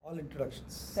All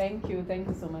introductions. Thank you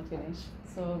so much, Ganesh.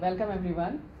 So, welcome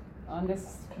everyone on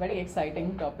this very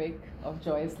exciting topic of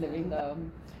joyous living.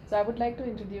 So, I would like to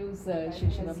introduce Sri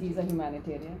Shivam. He's a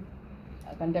humanitarian,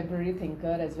 a contemporary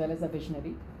thinker, as well as a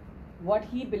visionary. What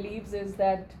he believes is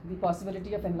that the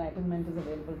possibility of enlightenment is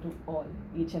available to all,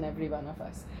 each and every one of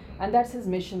us, and that's his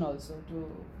mission also,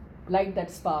 to light that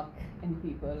spark in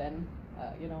people and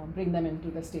bring them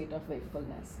into the state of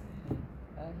wakefulness.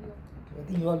 I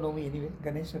think you all know me anyway,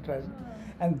 Ganesh Natarajan.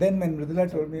 And then when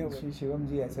Mridula told me of Sri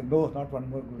Shivamji, I said, no, not one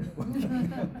more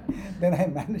guru. Then I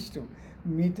managed to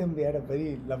meet him. We had a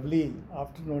very lovely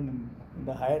afternoon in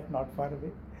the Hyatt, not far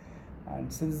away.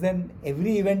 And since then,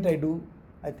 every event I do,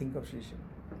 I think of Sri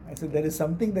Shivam. I said, there is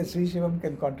something that Sri Shivam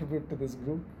can contribute to this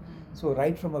group. So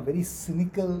right from a very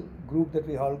cynical group that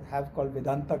we all have called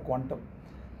Vedanta Quantum,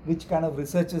 which kind of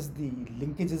researches the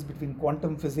linkages between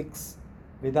quantum physics,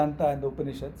 Vedanta and the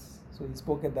Upanishads. So he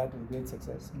spoke at that with great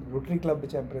success. In the Rotary Club,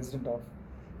 which I'm president of,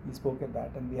 he spoke at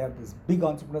that. And we have this big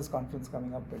entrepreneurs conference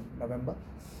coming up in November,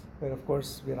 where of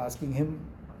course we are asking him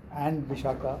and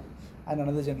Vishaka and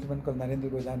another gentleman called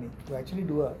Narendra Goilani to actually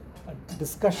do a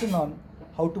discussion on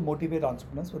how to motivate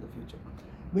entrepreneurs for the future.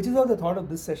 Which is how the thought of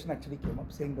this session actually came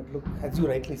up, saying that, look, as you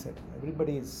rightly said,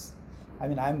 everybody is,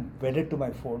 I'm wedded to my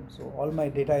phone, so all my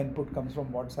data input comes from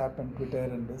WhatsApp and Twitter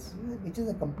and this, which is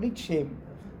a complete shame,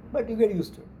 but you get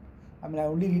used to it. I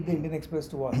only read the Indian Express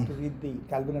to read the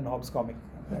Calvin and Hobbes comic.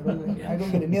 I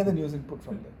don't get any other news input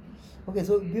from them. Okay,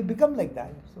 so we've become like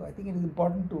that. So I think it is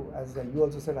important to, as you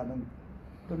also said,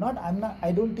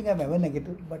 I don't think I'm ever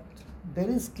negative, but there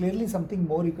is clearly something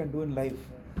more you can do in life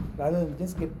rather than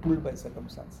just get pulled by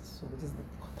circumstances. So which is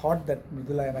the thought that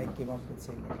Mridula and I came up with,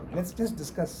 saying, let's just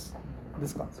discuss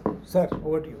this concept. Sir,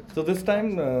 over to you. So this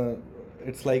time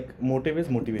it's like motive is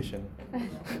motivation.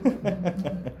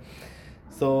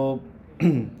 So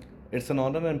it's an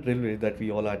honor and privilege that we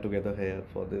all are together here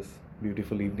for this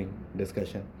beautiful evening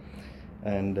discussion.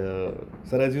 And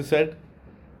sir, as you said,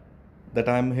 that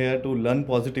I'm here to learn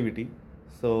positivity.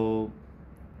 So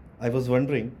I was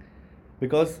wondering,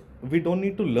 because we don't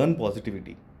need to learn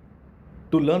positivity.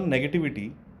 To learn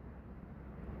negativity,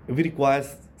 we require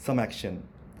some action.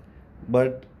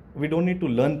 But we don't need to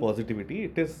learn positivity,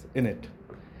 it is in it.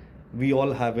 We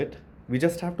all have it, we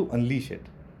just have to unleash it.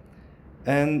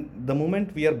 And the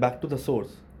moment we are back to the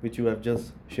source, which you have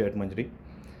just shared, Manjari,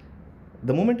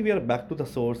 the moment we are back to the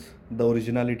source, the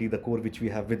originality, the core which we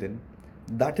have within,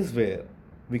 that is where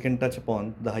we can touch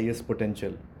upon the highest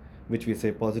potential, which we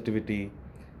say positivity,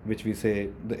 which we say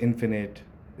the infinite,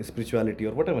 spirituality,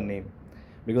 or whatever name.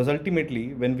 Because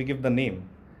ultimately, when we give the name,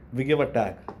 we give a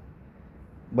tag.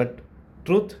 But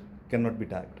truth cannot be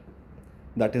tagged.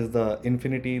 That is the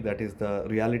infinity, that is the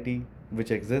reality which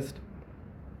exists.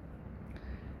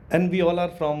 And we all are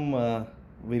from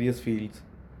various fields,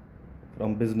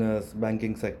 from business,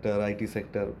 banking sector, IT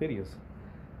sector, various.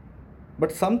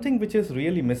 But something which is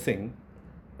really missing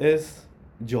is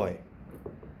joy.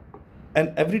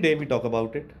 And every day we talk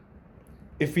about it.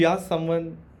 If we ask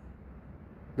someone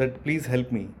that please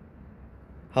help me,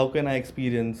 how can I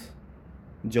experience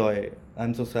joy?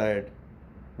 I'm so sad.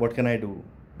 What can I do?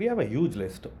 We have a huge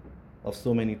list of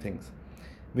so many things.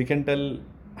 We can tell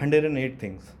 108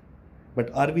 things, but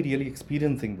are we really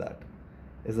experiencing that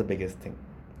is the biggest thing.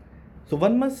 So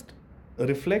one must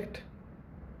reflect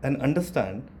and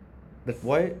understand that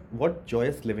what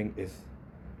joyous living is.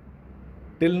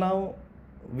 Till now,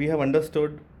 we have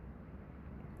understood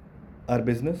our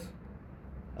business,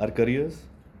 our careers,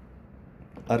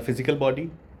 our physical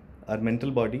body, our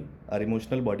mental body, our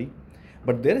emotional body,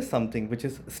 but there is something which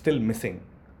is still missing.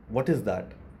 What is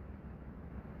that?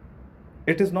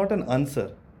 It is not an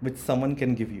answer which someone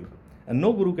can give you, and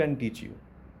no guru can teach you.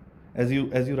 As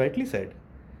you rightly said,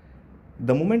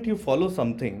 the moment you follow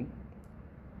something,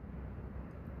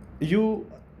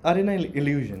 you are in an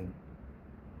illusion,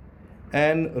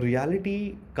 and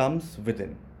reality comes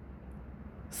within.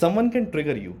 Someone can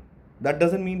trigger you. That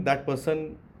doesn't mean that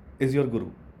person is your guru.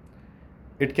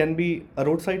 It can be a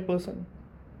roadside person.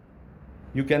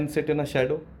 You can sit in a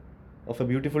shadow of a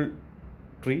beautiful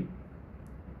tree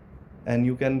and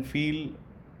you can feel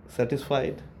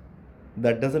satisfied.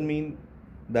 That doesn't mean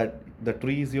that the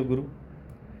tree is your guru.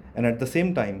 And at the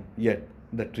same time, yet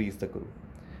the tree is the guru.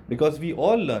 Because we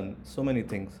all learn so many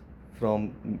things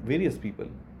from various people,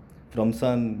 from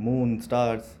sun, moon,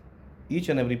 stars, each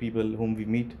and every people whom we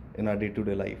meet in our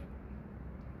day-to-day life.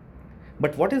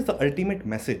 But what is the ultimate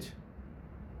message?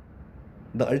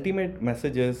 The ultimate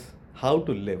message is how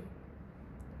to live.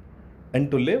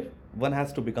 And to live, one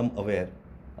has to become aware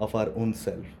of our own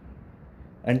self.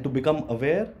 And to become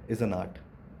aware is an art,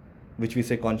 which we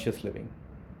say conscious living.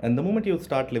 And the moment you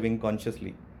start living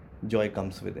consciously, joy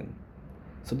comes within.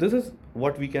 So this is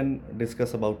what we can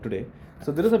discuss about today.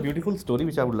 So there is a beautiful story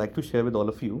which I would like to share with all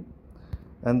of you.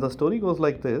 And the story goes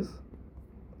like this.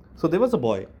 So there was a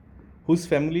boy whose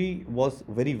family was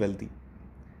very wealthy.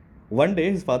 One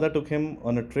day his father took him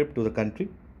on a trip to the country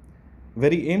where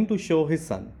he aimed to show his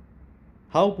son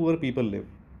how poor people live.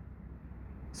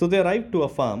 So they arrived to a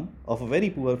farm of a very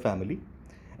poor family.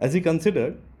 As he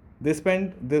considered, they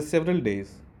spent there several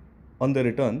days. On their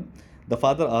return, the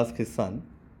father asked his son,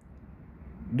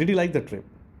 "Did you like the trip?"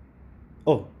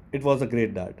 "Oh, it was a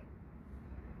great, Dad,"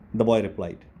 the boy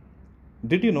replied.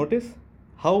 "Did you notice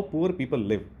how poor people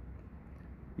live?"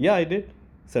 "Yeah, I did,"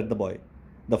 said the boy.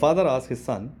 The father asked his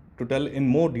son to tell in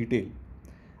more detail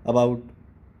about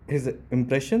his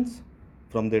impressions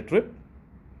from their trip.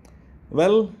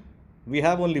 "Well, we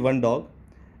have only one dog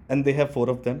and they have four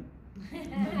of them.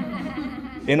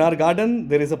 In our garden,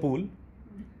 there is a pool,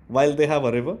 while they have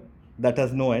a river that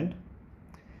has no end.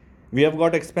 We have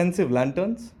got expensive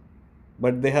lanterns,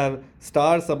 but they have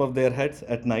stars above their heads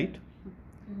at night.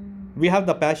 We have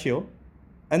the patio,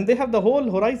 and they have the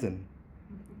whole horizon.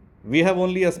 We have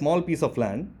only a small piece of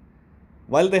land,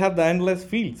 while they have the endless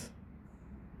fields.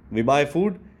 We buy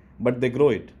food, but they grow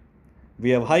it.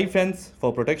 We have high fence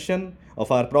for protection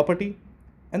of our property,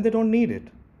 and they don't need it,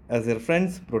 as their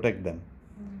friends protect them."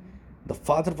 The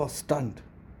father was stunned.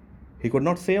 He could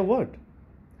not say a word.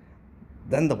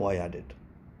 Then the boy added,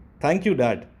 "Thank you,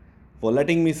 Dad, for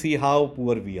letting me see how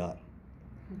poor we are."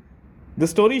 The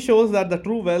story shows that the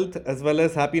true wealth as well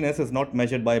as happiness is not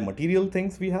measured by material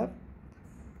things we have.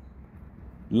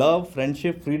 Love,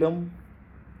 friendship, freedom,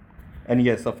 and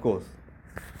yes, of course,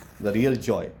 the real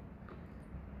joy,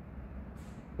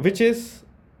 which is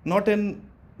not in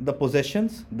the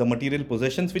possessions, the material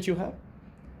possessions which you have,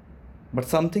 but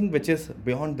something which is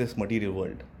beyond this material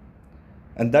world.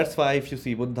 And that's why if you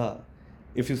see Buddha,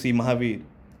 if you see Mahavir,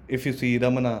 if you see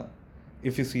Ramana,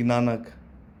 if you see Nanak,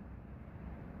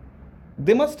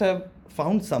 they must have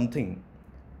found something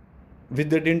which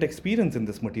they didn't experience in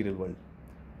this material world.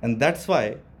 And that's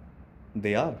why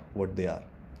they are what they are.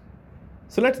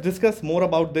 So let's discuss more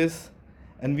about this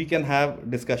and we can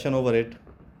have discussion over it.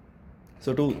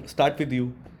 So to start with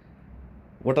you,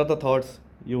 what are the thoughts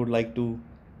you would like to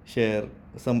share,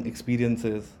 some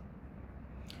experiences?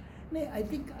 No, I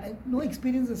think I have no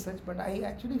experience as such, but I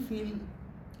actually feel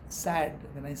sad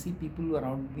when I see people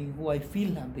around me who I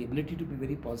feel have the ability to be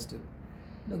very positive.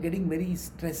 Getting very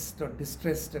stressed or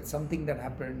distressed at something that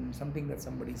happened, something that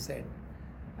somebody said.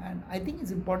 And I think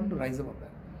it's important to rise above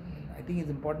that. I think it's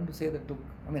important to say that, look,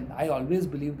 I always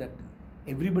believe that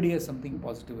everybody has something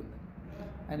positive in them.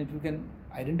 And if you can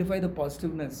identify the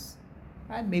positiveness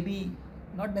and maybe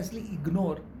not necessarily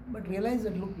ignore, but realize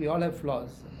that, look, we all have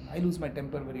flaws. I lose my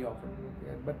temper very often.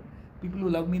 But people who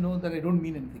love me know that I don't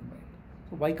mean anything by it.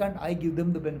 So why can't I give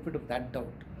them the benefit of that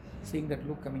doubt? Saying that,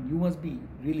 look, you must be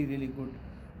really, really good.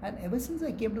 And ever since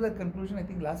I came to that conclusion, I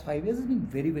think last 5 years has been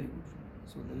very, very good for me.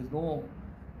 So there is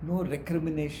no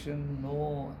recrimination,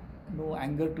 no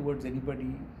anger towards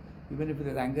anybody. Even if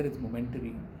there's anger, it's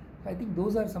momentary. I think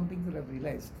those are some things that I've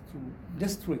realized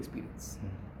through experience.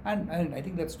 And I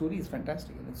think that story is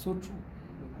fantastic and it's so true.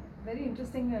 Very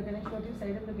interesting, Ganesh, what you said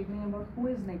in the beginning about who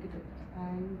is negative.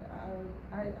 And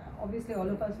obviously all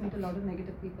of us meet a lot of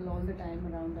negative people all the time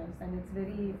around us, and it's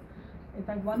very, in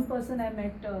fact, one person I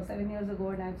met 7 years ago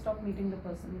and I've stopped meeting the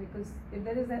person, because if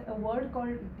there is a word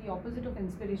called the opposite of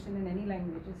inspiration in any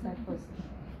language, it's that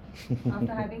person.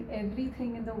 After having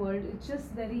everything in the world, it's just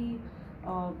very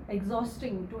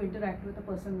exhausting to interact with a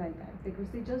person like that, because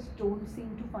they just don't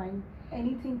seem to find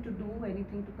anything to do,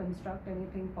 anything to construct,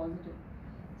 anything positive.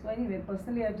 So anyway,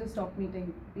 personally, I've just stopped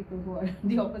meeting people who are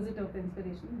the opposite of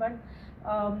inspiration. But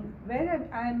where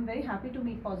I'm very happy to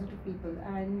meet positive people,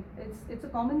 and it's a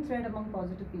common thread among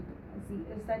positive people, I see,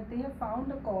 is that they have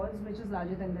found a cause which is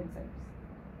larger than themselves.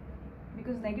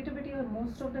 Because negativity,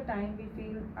 most of the time,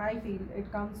 I feel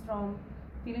it comes from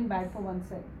feeling bad for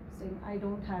oneself, saying, I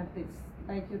don't have this,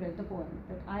 like you read the poem,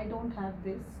 that I don't have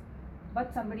this,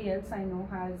 but somebody else I know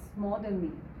has more than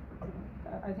me.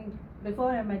 I think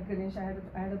before I met Ganesh,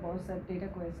 I had a boss at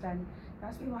DataQuest, and he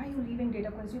asked me, why are you leaving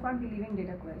DataQuest? You can't be leaving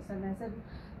DataQuest. And I said,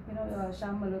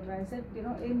 Shyam Malhotra, I said,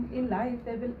 in life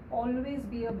there will always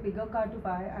be a bigger car to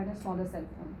buy and a smaller cell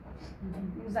phone.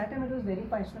 Because that time it was very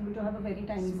fashionable to have a very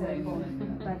tiny cell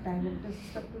phone. That time, it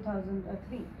was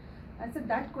 2003. I said,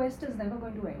 that quest is never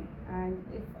going to end. And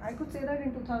if I could say that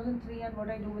in 2003 and what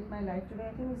I do with my life today,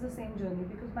 I think it's the same journey,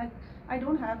 because I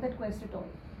don't have that quest at all.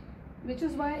 Which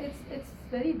is why it's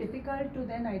very difficult to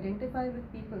then identify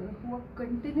with people who are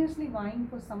continuously vying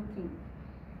for something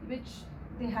which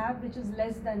they have which is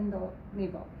less than the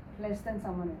neighbor, less than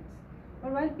someone else.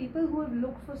 But while people who have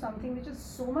looked for something which is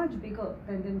so much bigger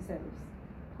than themselves,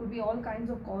 could be all kinds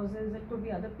of causes, it could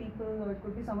be other people, or it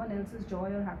could be someone else's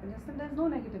joy or happiness, then there's no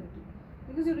negativity.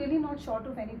 Because you're really not short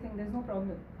of anything, there's no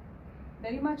problem.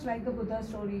 Very much like the Buddha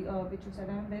story which you said,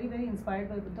 I'm very, very inspired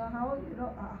by Buddha,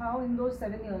 how in those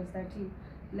 7 years that he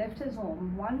left his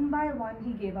home, one by one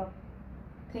he gave up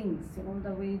things,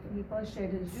 the way he first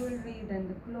shared his jewelry, then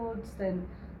the clothes, then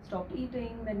stopped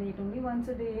eating, then ate only once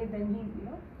a day, then he,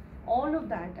 all of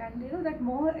that. And that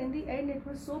more, in the end, it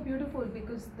was so beautiful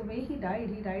because the way he died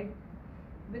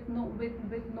with no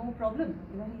problem.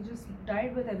 He just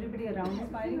died with everybody around.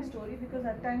 Inspiring story, because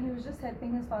at that time he was just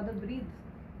helping his father breathe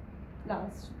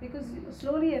last, because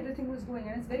slowly everything was going,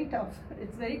 and it's very tough.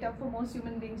 It's very tough for most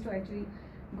human beings to actually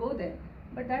go there.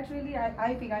 But that's really,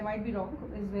 I think, I might be wrong,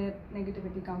 is where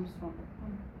negativity comes from.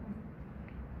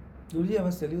 Guruji, I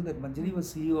must tell you that Manjari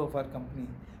was CEO of our company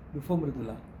before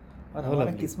Mridula. और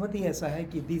हमारा किस्मत ही ऐसा है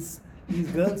कि these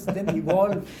girls then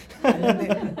evolve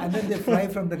and then they fly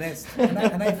from the nest,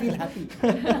 and I feel happy. You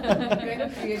kind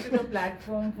of created a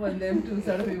platform for them to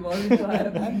sort of evolve into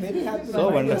higher. I'm very happy. So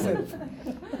with wonderful. myself.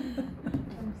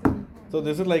 So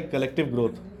this is like collective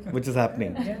growth which is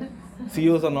happening.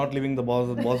 CEOs are not leaving the boss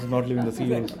is not leaving the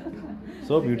CEOs.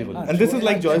 So beautiful. And this is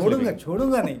like joyous living.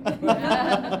 छोड़ूंगा नहीं.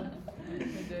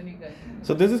 The journey continues.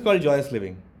 So this is called joyous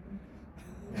living.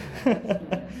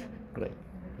 Right.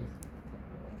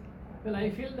 Well, I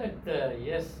feel that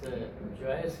yes,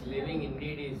 joyous living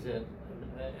indeed is,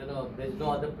 there's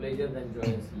no other pleasure than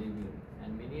joyous living.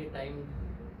 And many a time,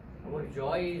 our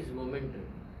joy is momentary,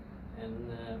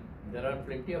 and there are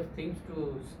plenty of things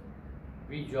to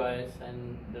be joyous,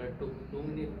 and there are too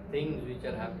many things which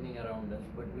are happening around us,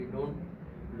 but we don't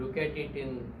look at it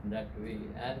in that way.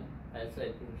 And as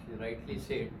I think she rightly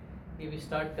said, if we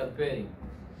start comparing,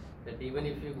 that even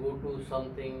if you go to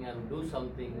something and do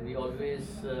something, we always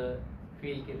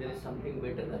feel that there is something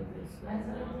better than this.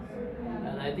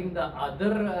 And I think the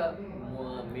other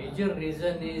major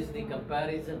reason is the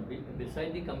comparison.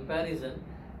 Beside the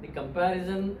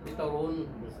comparison with our own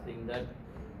this thing, that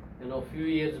a few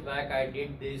years back I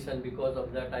did this, and because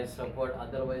of that I suffered,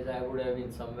 otherwise I would have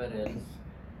been somewhere else.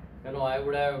 I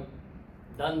would have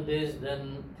done this,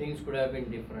 then things could have been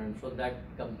different. So that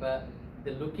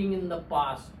the looking in the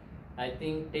past, I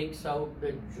think, takes out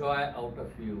the joy out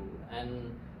of you,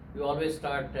 and you always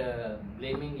start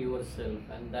blaming yourself,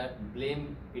 and that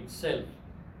blame itself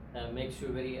makes you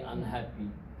very unhappy.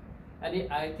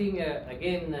 And I think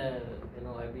again,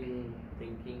 I've been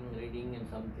thinking, reading, and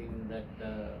something that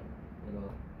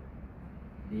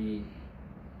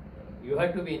you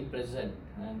have to be in present,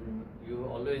 and you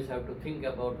always have to think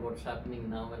about what's happening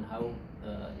now and how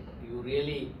you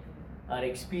really are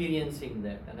experiencing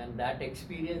that, and then that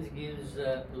experience gives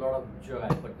a lot of joy,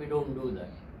 but we don't do that.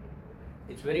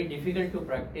 It's very difficult to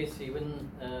practice, even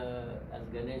as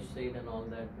Ganesh said and all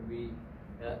that, we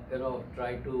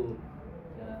try to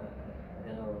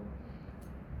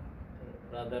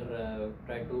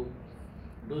try to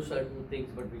do certain things,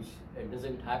 but which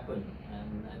doesn't happen.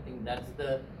 And I think that's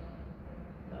the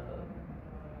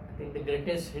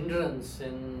greatest hindrance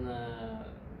in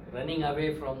running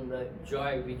away from the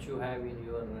joy which you have in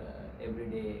your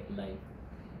everyday life.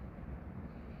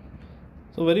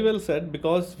 So very well said,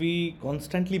 because we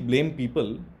constantly blame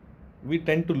people, we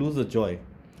tend to lose the joy.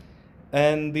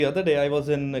 And the other day I was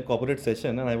in a corporate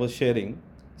session and I was sharing.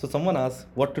 So someone asked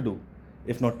what to do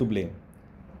if not to blame.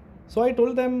 So I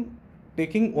told them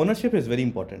taking ownership is very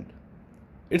important.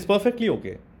 It's perfectly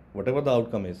okay, whatever the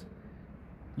outcome is.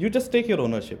 You just take your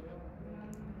ownership.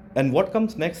 And what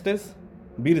comes next is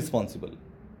be responsible.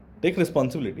 Take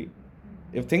responsibility.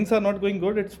 If things are not going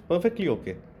good, it's perfectly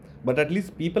okay. But at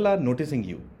least people are noticing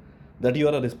you, that you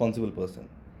are a responsible person.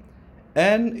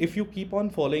 And if you keep on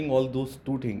following all those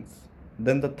two things,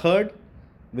 then the third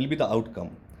will be the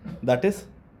outcome. That is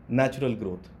natural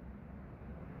growth.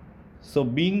 So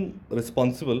being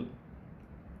responsible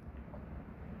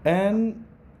and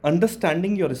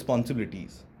understanding your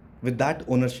responsibilities with that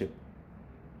ownership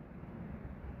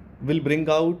will bring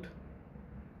out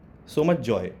so much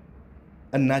joy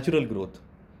and natural growth.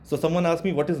 So someone asked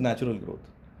me, what is natural growth?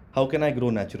 How can I grow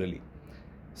naturally?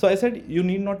 So I said, you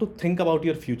need not to think about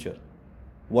your future,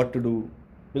 what to do,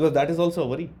 because that is also a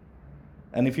worry.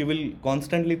 And if you will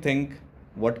constantly think,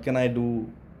 what can I do?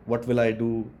 What will I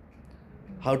do?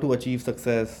 How to achieve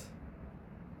success?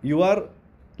 You are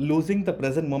losing the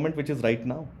present moment, which is right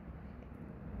now.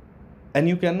 And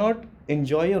you cannot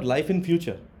enjoy your life in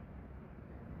future.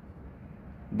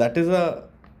 That is a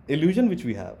illusion which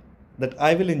we have, that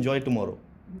I will enjoy tomorrow.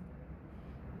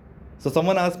 So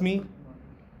someone asked me,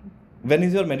 when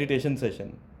is your meditation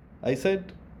session? I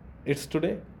said, it's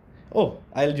today. Oh,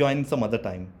 I'll join some other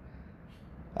time.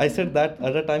 I said, that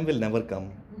other time will never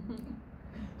come.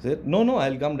 He said, no,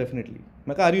 I'll come definitely.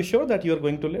 I said, are you sure that you are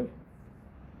going to live?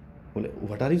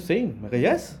 What are you saying? I said,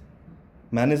 yes,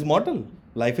 man is mortal.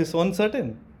 Life is so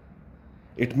uncertain.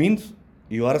 It means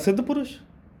you are a Siddha Purush.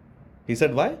 He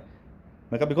said, why?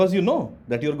 I said, because you know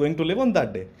that you are going to live on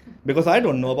that day. Because I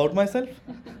don't know about myself.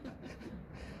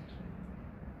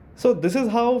 So this is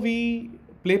how we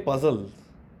play puzzles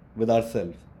with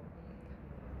ourselves.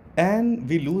 And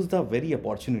we lose the very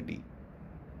opportunity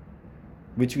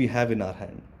which we have in our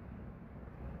hand.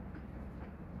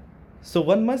 So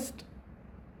one must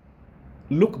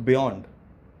look beyond.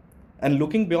 And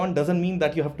looking beyond doesn't mean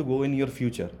that you have to go in your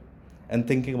future and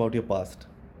thinking about your past.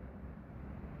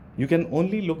 You can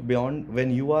only look beyond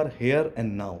when you are here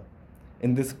and now,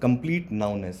 in this complete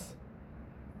nowness.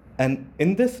 And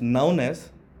in this nowness,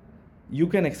 you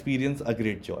can experience a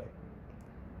great joy,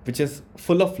 which is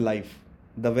full of life,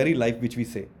 the very life which we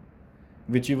say,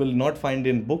 which you will not find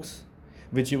in books,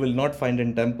 which you will not find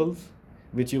in temples,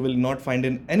 which you will not find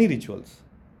in any rituals,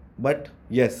 but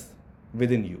yes,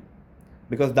 within you.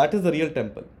 Because that is the real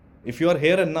temple. If you are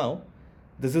here and now,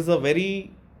 this is a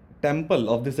very temple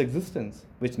of this existence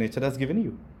which nature has given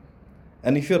you.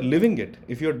 And if you are living it,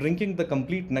 if you are drinking the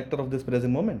complete nectar of this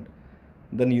present moment,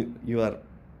 then you are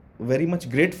very much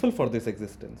grateful for this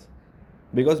existence.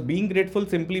 Because being grateful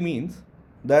simply means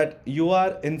that you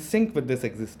are in sync with this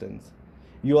existence.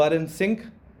 You are in sync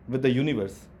with the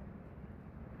universe.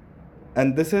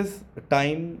 And this is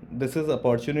time, this is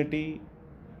opportunity,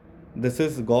 this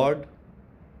is God,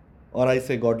 or I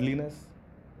say godliness.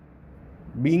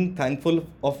 Being thankful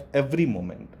of every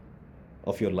moment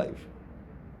of your life.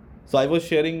 So I was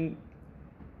sharing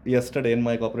yesterday in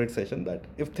my corporate session that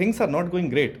if things are not going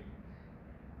great,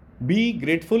 be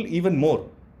grateful even more,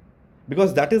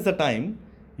 because that is the time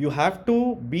you have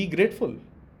to be grateful,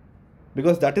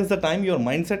 because that is the time your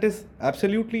mindset is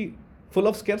absolutely full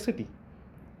of scarcity.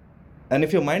 And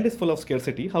if your mind is full of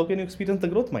scarcity, how can you experience the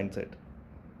growth mindset?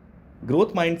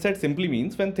 Growth mindset simply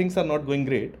means when things are not going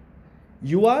great,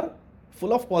 you are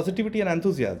full of positivity and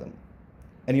enthusiasm,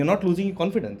 and you're not losing your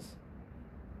confidence.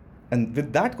 And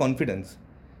with that confidence,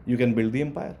 you can build the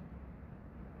empire.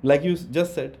 Like you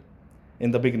just said in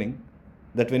the beginning,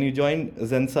 that when you joined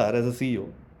Zensar as a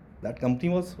CEO, that company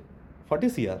was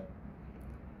 40 CR.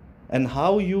 And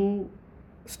how you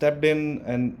stepped in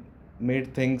and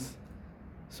made things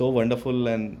so wonderful,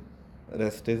 and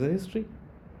rest is a history.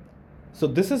 So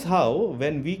this is how,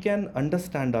 when we can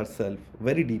understand ourselves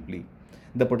very deeply,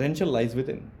 the potential lies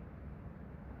within.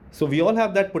 So we all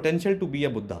have that potential to be a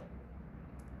Buddha.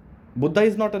 Buddha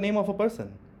is not a name of a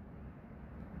person.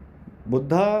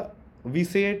 Buddha, we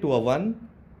say to a one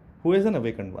who is an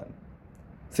awakened one.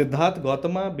 Siddhartha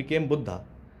Gautama became Buddha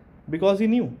because he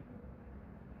knew.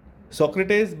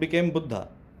 Socrates became Buddha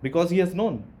because he has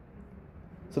known.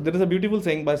 So there is a beautiful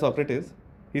saying by Socrates.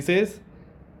 He says,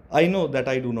 I know that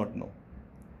I do not know.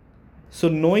 So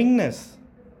knowingness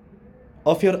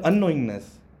of your unknowingness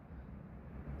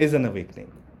is an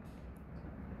awakening.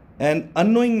 And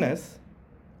unknowingness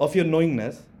of your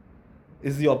knowingness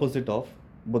is the opposite of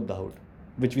Buddhahood,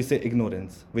 which we say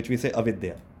ignorance, which we say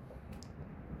avidya.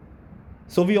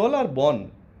 So we all are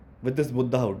born with this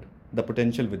Buddhahood, the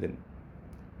potential within.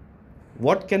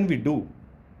 What can we do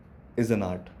is an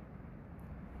art.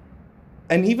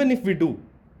 And even if we do,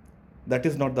 that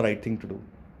is not the right thing to do.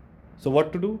 So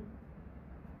what to do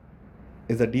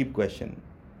is a deep question,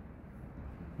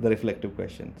 the reflective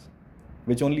questions,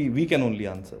 which only we can only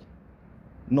answer.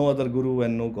 No other guru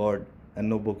and no God and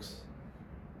no books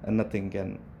and nothing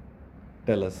can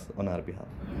tell us on our behalf.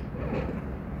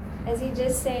 As he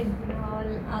just said,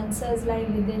 all answers lie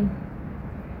within.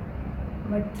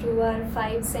 But through our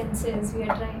five senses, we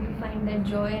are trying to find that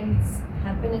joy and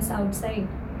happiness outside.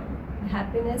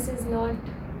 Happiness is not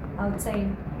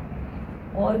outside.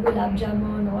 और गुलाब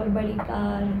जामुन और बड़ी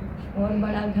car और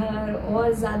बड़ा घर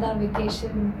और ज़्यादा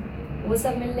vacation, वो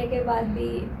सब मिलने के बाद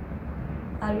भी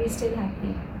are we still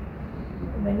happy?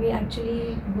 When we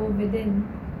actually go within,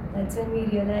 that's when we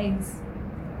realize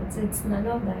it's none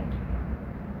of that.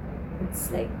 It's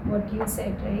like what you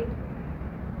said, right?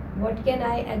 What can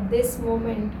I at this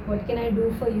moment, what can I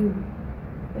do for you?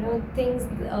 You know, things,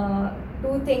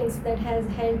 two things that has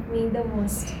helped me the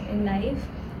most in life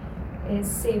is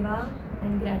seva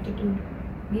and gratitude.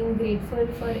 Being grateful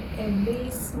for every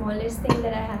smallest thing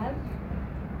that I have,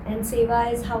 and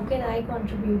seva is how can I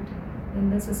contribute in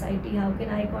the society, how can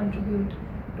I contribute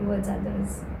towards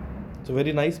others. It's a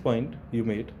very nice point you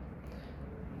made.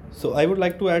 So I would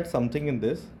like to add something in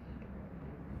this.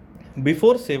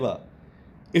 Before seva,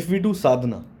 if we do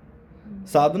sadhana,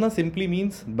 sadhana simply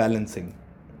means balancing.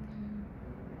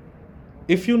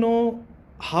 If you know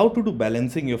how to do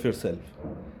balancing of yourself,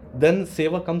 then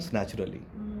seva comes naturally.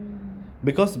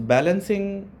 Because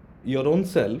balancing your own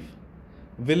self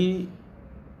will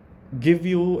give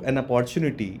you an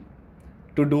opportunity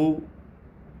to do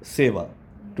seva,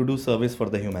 to do service for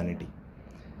the humanity.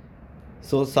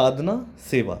 So sadhana,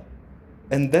 seva,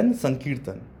 and then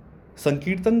sankirtan.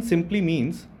 Sankirtan simply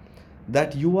means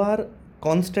that you are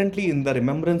constantly in the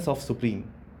remembrance of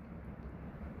Supreme.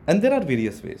 And there are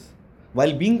various ways.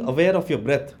 While being aware of your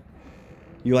breath,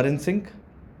 you are in sync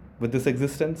with this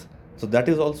existence. So that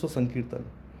is also sankirtan.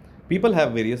 People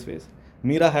have various ways.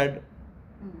 Meera had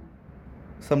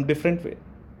some different way.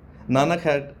 Nanak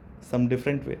had some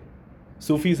different way.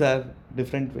 Sufis have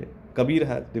different way. Kabir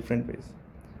has different ways.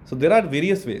 So there are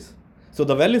various ways. So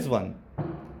the well is one,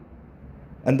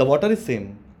 and the water is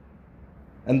same,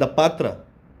 and the patra,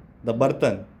 the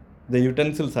bartan, the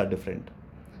utensils are different.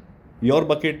 Your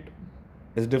bucket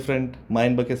is different,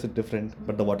 mine bucket is different,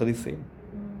 but the water is same.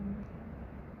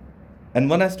 And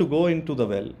one has to go into the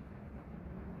well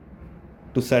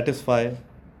to satisfy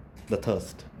the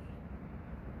thirst,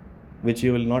 which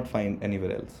you will not find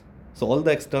anywhere else. So all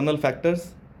the external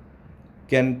factors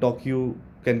can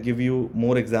give you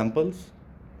more examples,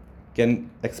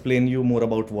 can explain you more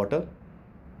about water.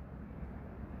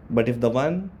 But if the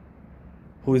one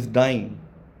who is dying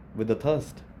with the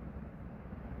thirst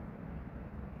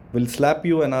will slap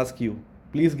you and ask you,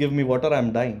 please give me water, I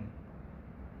am dying.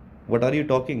 What are you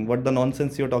talking? What the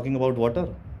nonsense you're talking about water?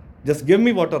 Just give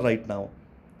me water right now.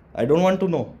 I don't want to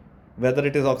know whether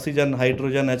it is oxygen,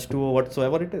 hydrogen, H2O,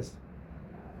 whatsoever it is.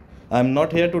 I'm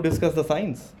not here to discuss the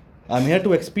science. I'm here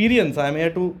to experience. I'm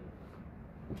here to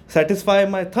satisfy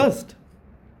my thirst.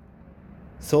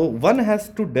 So one has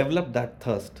to develop that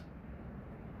thirst.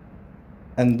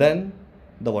 And then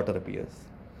the water appears.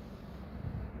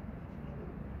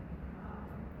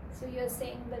 So you're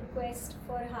saying the quest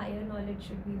for higher knowledge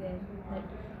should be there. That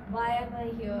why am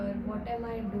I here? What am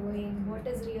I doing? What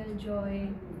is real joy?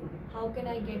 How can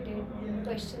I get it?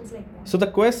 Questions like that. So the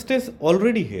quest is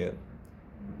already here.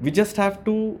 We just have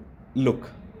to look.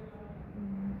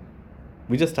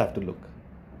 We just have to look.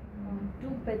 Two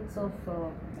bits of,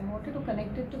 I wanted to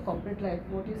connect it to corporate life.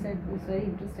 What you said was very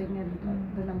interesting,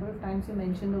 and the number of times you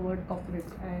mentioned the word corporate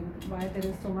and why there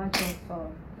is so much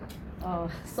of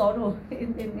sorrow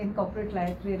in corporate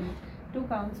life, really. Two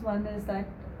counts. One is that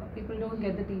people don't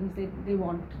get the teams they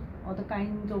want, or the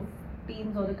kind of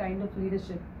teams or the kind of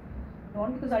leadership they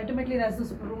want, because ultimately that's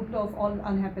the root of all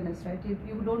unhappiness, right?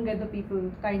 You don't get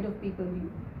the kind of people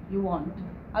you want,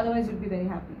 otherwise you'd be very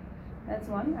happy. That's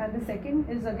one. And the second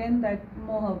is again that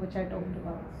moha which I talked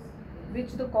about,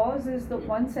 which the cause is the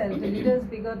oneself, the leader is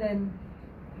bigger than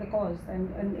the cause,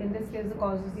 and in this case the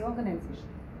cause is the organization.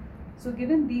 So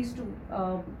given these two,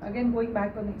 again going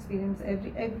back on experience,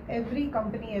 every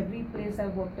company, every place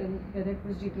I've worked in, whether it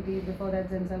was GTD, before that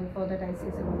Zensa, before that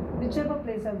ICSM, whichever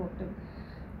place I worked in,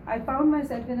 I found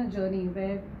myself in a journey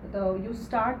where you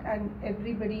start and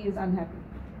everybody is unhappy,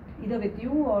 either with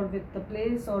you or with the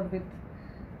place or with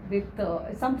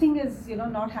something is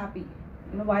not happy,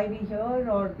 why we here,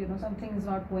 or something is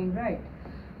not going right.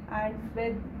 And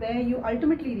where you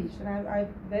ultimately reach, and I'm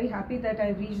very happy that I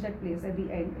reached that place at the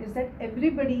end, is that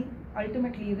everybody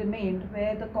ultimately remained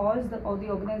where the cause or the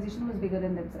organization was bigger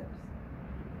than themselves.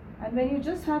 And when you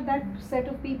just have that set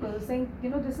of people saying,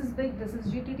 this is big, this is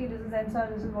GTT, this is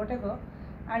NSAR, this is whatever,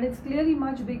 and it's clearly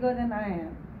much bigger than I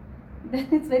am, then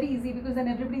it's very easy, because then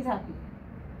everybody's happy.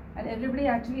 And everybody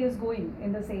actually is going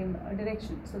in the same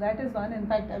direction. So that is one. In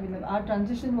fact, our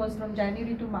transition was from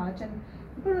January to March, and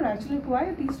people were actually, why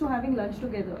are these two having lunch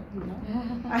together?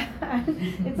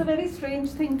 It's a very strange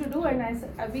thing to do,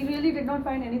 and we really did not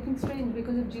find anything strange,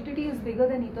 because if GTT is bigger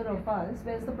than either of us,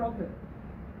 where's the problem?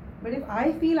 But if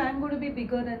I feel I'm going to be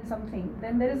bigger than something,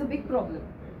 then there is a big problem,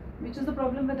 which is the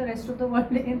problem with the rest of the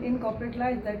world in corporate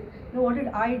life, that what did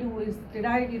I do? Did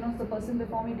I, the person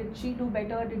before me, did she do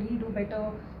better? Did he do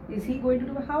better? Is he going to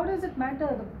do? How does it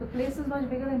matter? The place is much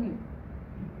bigger than you.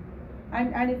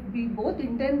 And if we both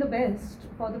intend the best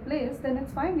for the place, then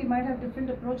it's fine. We might have different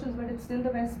approaches, but it's still the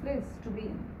best place to be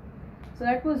in. So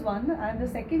that was one. And the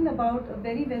second, about a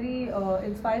very, very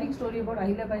inspiring story about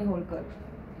Ahilyabai Holkar.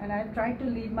 And I've tried to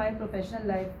lead my professional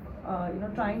life,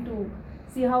 trying to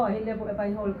see how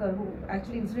Ahilyabai Holkar, who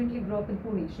actually incidentally grew up in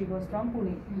Pune, she was from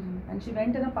Pune, and she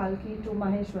went in a palki to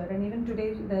Maheshwar. And even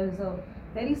today, there's a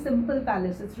very simple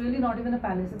palace. It's really not even a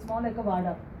palace. It's more like a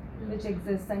vada. which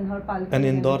exists, and her palki. And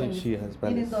Indore everything. she has In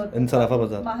palace. Indore. In Sarafa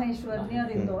Bazaar. Maheshwar near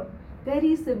Hmm. Indore.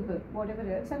 Very simple, whatever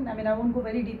else. And I mean, I won't go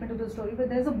very deep into the story, but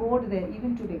there's a board there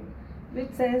even today,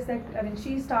 which says that, I mean,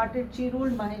 she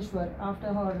ruled Maheshwar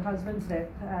after her husband's death,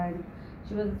 and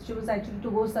she was actually to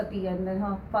go sati, and then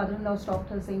her father-in-law stopped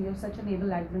her saying, "You're such an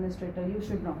able administrator, you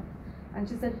should not." And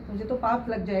she said, "Mujhe to paap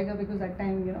lag jayega, because that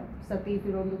time, you know, sati, if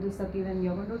you don't do this sati, then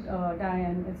you're going to die,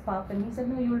 and it's paap." And he said,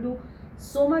 "No, you'll do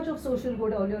so much of social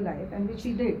good all your life," and which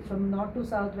she did, from north to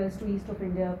south, west to east of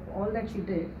India, all that she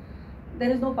did.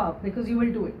 There is no paap, because you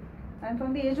will do it. And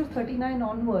from the age of 39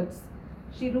 onwards,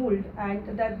 she ruled,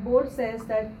 and that board says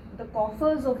that the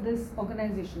coffers of this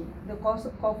organization, the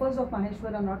coffers of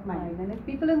Maheshwar are not mine. And if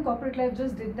people in corporate life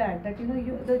just did that, you know,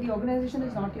 the organization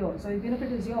is not yours. So even if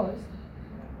it is yours,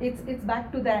 it's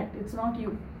back to that. It's not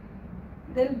you.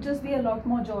 There'll just be a lot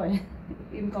more joy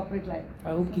in corporate life. I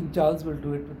hope King Charles will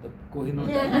do it with the Kohinoor.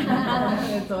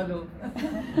 It's all over.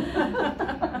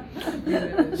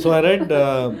 So I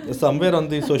read somewhere on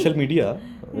the social media,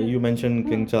 you mentioned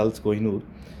King Charles Kohinoor.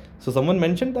 So someone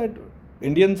mentioned that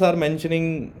Indians are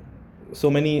mentioning so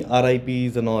many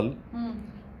RIPs and all.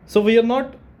 So we are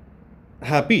not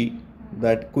happy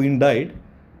that Queen died,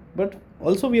 but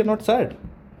also we are not sad.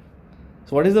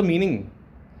 So what is the meaning?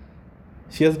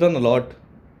 She has done a lot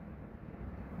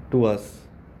to us.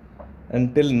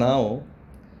 Until now,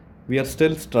 we are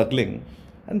still struggling,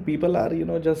 and people are, you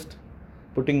know, just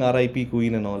putting RIP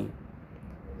Queen and all.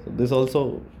 So this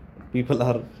also people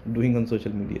are doing on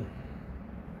social media.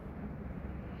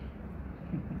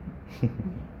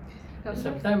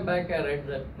 Sometime back I read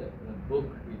that book,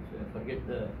 which I forget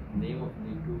the name of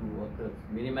the two authors,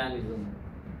 Minimalism.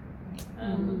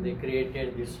 And they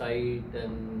created this site,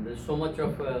 and there's so much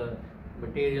of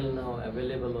material now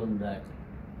available on that.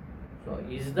 So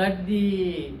is that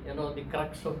the the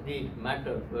crux of the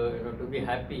matter? To be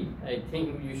happy, I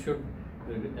think you should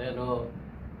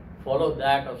follow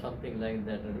that or something like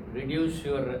that. Reduce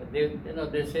your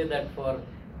they say that for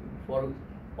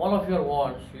all of your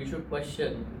wants, you should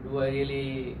question: do I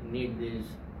really need this?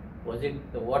 What is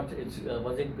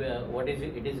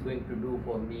it is going to do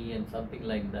for me, and something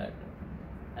like that.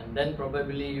 And then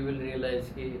probably you will realize,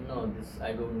 no, this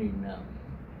I don't need now.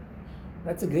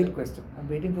 That's a great question. I'm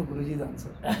waiting for Guruji's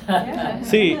answer.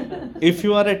 See, if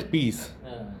you are at peace,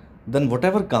 then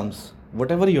whatever comes,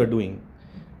 whatever you are doing,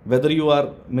 whether you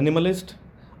are minimalist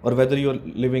or whether you are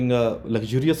living a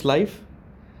luxurious life,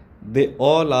 they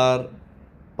all are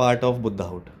part of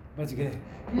Buddhahood. Bach gaye.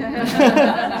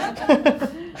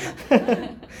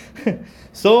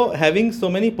 So having so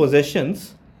many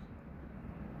possessions,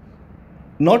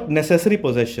 not necessary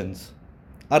possessions,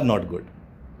 are not good.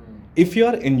 If you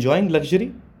are enjoying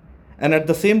luxury and at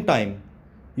the same time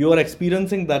you are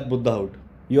experiencing that Buddhahood,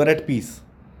 you are at peace,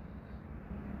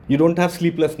 you don't have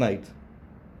sleepless nights,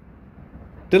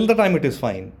 till the time it is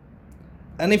fine.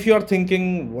 And if you are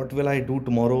thinking, what will I do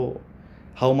tomorrow,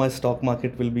 how my stock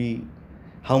market will be,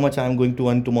 how much I am going to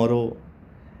earn tomorrow,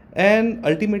 and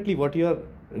ultimately what you are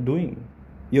doing,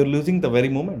 you are losing the very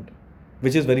moment,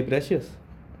 which is very precious.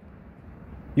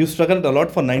 You struggled a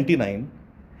lot for 99,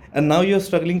 and now you are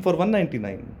struggling for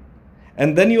 199,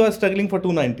 and then you are struggling for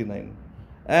 299,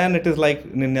 and it is like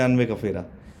 99 ka fera,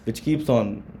 which keeps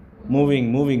on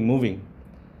moving.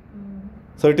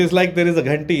 So it is like there is a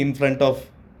ghanti in front of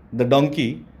the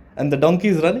donkey, and the donkey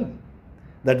is running,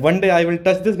 that one day I will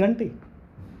touch this ghanti,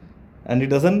 and he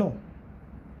doesn't know.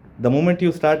 The moment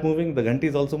you start moving, the ghanti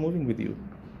is also moving with you.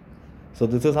 So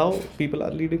this is how people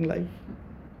are leading life.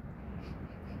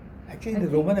 Actually, in the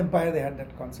Roman Empire, they had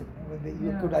that concept.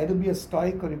 You could either be a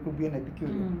Stoic or you could be an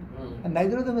Epicurean. And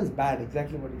neither of them is bad,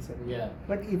 exactly what he said. Yeah.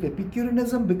 But if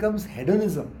Epicureanism becomes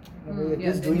hedonism, you're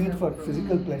just doing it for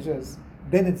physical pleasures,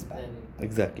 then it's bad.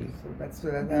 Exactly. So that's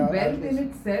where Wealth in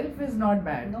itself is not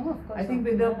bad. No, of course I think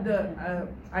not.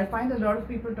 I find a lot of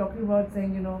people talking about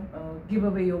saying, give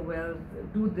away your wealth,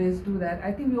 do this, do that.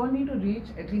 I think we all need to reach,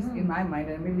 at least in my mind,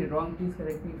 I may be wrong, please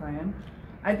correct me if I am.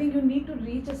 I think you need to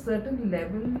reach a certain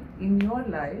level in your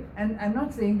life, and I'm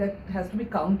not saying that it has to be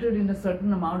counted in a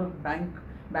certain amount of bank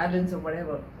balance or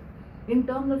whatever, in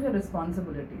terms of your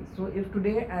responsibilities. So if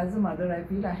today as a mother I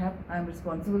feel I'm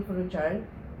responsible for a child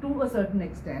to a certain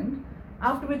extent,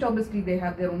 after which obviously they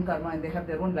have their own karma and they have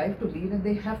their own life to lead and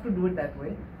they have to do it that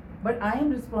way. But I am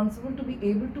responsible to be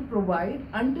able to provide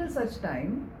until such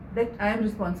time that I am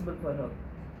responsible for her.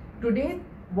 Today,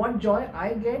 what joy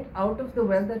I get out of the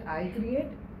wealth that I create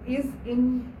is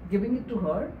in giving it to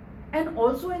her and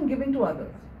also in giving to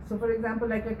others. So for example,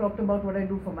 like I talked about what I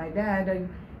do for my dad, and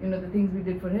the things we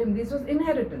did for him, this was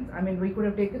inheritance. I mean, we could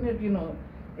have taken it,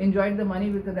 enjoyed the money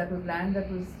because that was land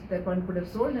that one could have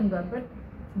sold and got. But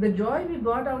the joy we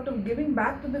got out of giving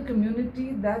back to the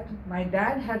community that my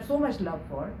dad had so much love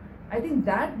for, I think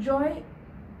that joy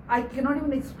I cannot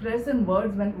even express in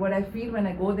words what I feel when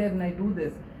I go there and I do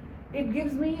this. It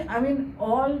gives me, I mean,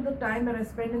 all the time that I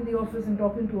spend in the office and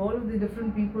talking to all of the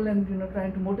different people and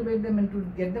trying to motivate them and to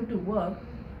get them to work,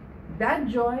 that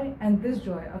joy and this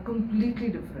joy are completely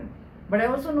different. But I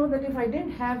also know that if I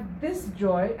didn't have this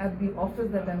joy at the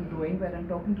office that I'm doing, where I'm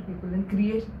talking to people and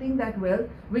creating that wealth,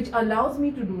 which allows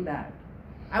me to do that,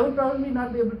 I would probably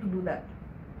not be able to do that.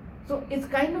 So it's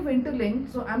kind of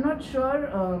interlinked. So I'm not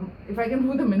sure if I can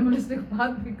do the minimalistic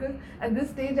path because at this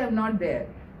stage I'm not there.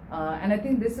 And I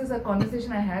think this is a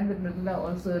conversation I had with Mridula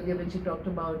also earlier when she talked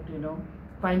about,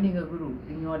 finding a guru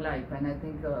in your life. And I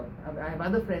think I have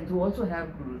other friends who also have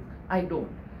gurus. I don't.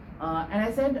 And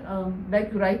I said,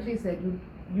 like you rightly said,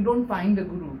 you don't find a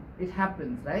guru. It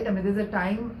happens, right? I mean, there's a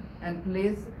time and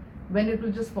place when it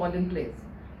will just fall in place.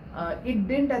 It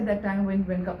didn't at that time when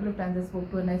a couple of times I spoke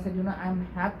to her and I said, I'm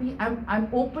happy, I'm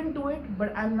open to it,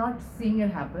 but I'm not seeing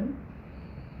it happen.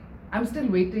 I'm still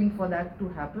waiting for that to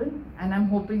happen, and I'm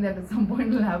hoping that at some point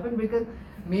it will happen because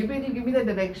maybe it will give me the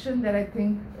direction that I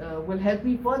think will help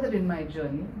me further in my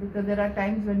journey, because there are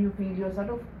times when you feel you're sort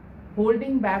of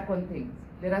holding back on things.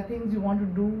 There are things you want to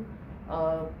do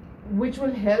which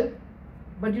will help,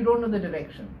 but you don't know the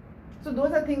direction. So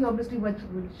those are things obviously which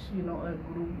a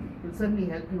guru will certainly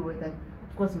help you with, and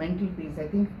of course mental peace. I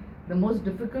think the most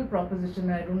difficult proposition,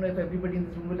 I don't know if everybody in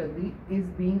this room will agree, is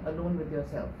being alone with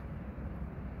yourself.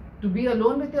 To be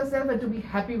alone with yourself and to be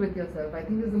happy with yourself, I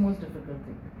think is the most difficult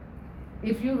thing.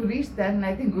 If you've reached that, and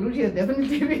I think Guruji has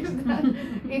definitely reached that,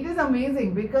 it is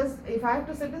amazing, because if I have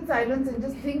to sit in silence and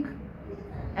just think,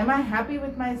 am I happy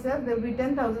with myself? There will be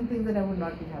 10,000 things that I would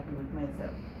not be happy with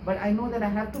myself. But I know that I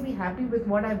have to be happy with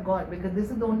what I've got, because this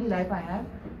is the only life I have.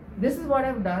 This is what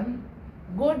I've done,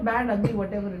 good, bad, ugly,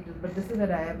 whatever it is, but this is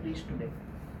where I have reached today.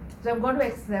 So I've got to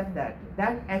accept that.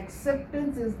 That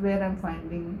acceptance is where I'm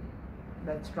finding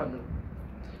that struggle.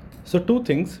 So two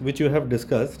things which you have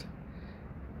discussed,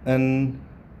 and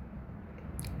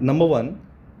number one,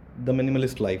 the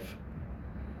minimalist life.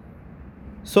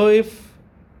 So if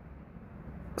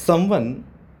someone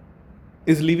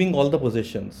is leaving all the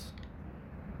possessions,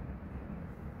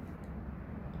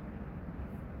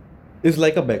 is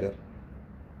like a beggar,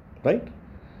 right?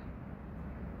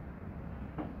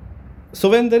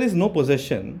 So when there is no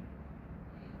possession,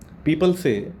 people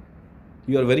say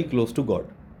you are very close to God.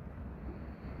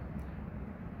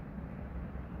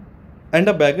 And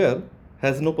a beggar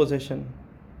has no possession.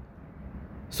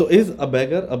 So is a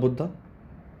beggar a Buddha?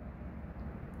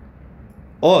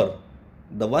 Or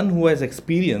the one who has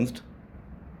experienced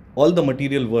all the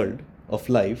material world of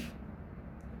life,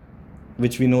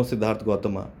 which we know Siddhartha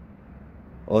Gautama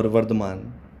or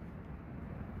Vardhaman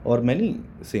or many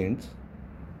saints,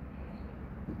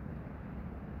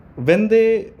 when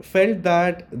they felt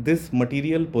that this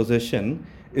material possession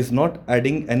is not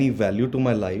adding any value to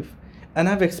my life, and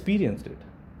I've experienced it.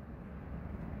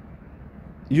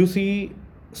 You see,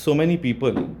 so many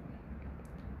people,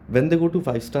 when they go to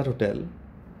 5-star hotel,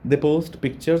 they post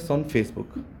pictures on Facebook.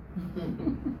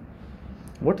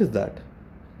 What is that?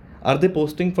 Are they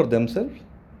posting for themselves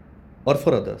or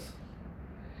for others?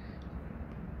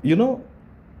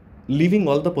 Leaving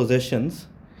all the possessions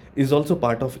is also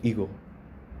part of ego.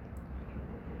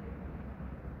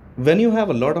 When you have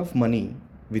a lot of money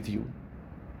with you,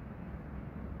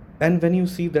 and when you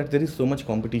see that there is so much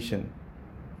competition,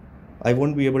 I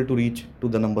won't be able to reach to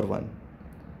the number one.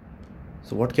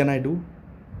 So what can I do?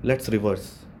 Let's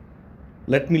reverse.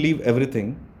 Let me leave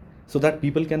everything so that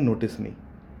people can notice me.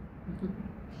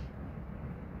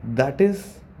 That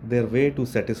is their way to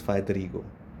satisfy their ego.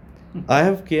 I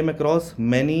have came across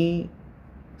many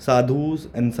sadhus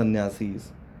and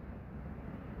sannyasis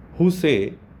who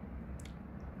say,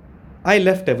 I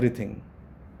left everything.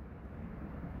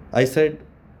 I said,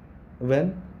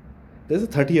 when? This is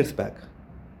 30 years back.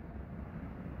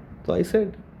 So I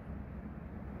said,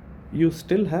 you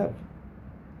still have.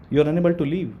 You are unable to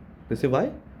leave. They say,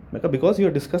 why? Because you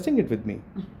are discussing it with me.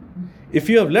 If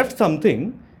you have left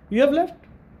something, you have left.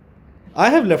 I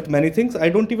have left many things. I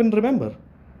don't even remember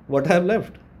what I have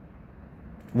left.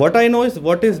 What I know is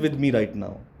what is with me right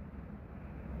now.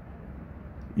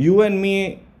 You and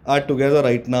me are together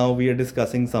right now. We are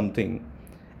discussing something.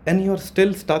 And you are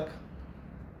still stuck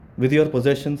with your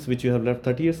possessions which you have left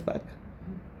 30 years back.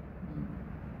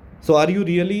 So are you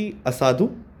really a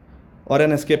sadhu or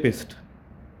an escapist?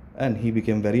 And he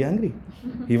became very angry.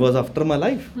 He was after my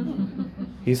life.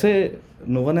 He said,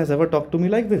 no one has ever talked to me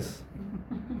like this.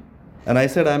 And I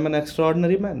said, I'm an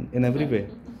extraordinary man in every way.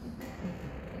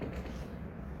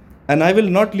 And I will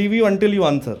not leave you until you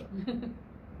answer.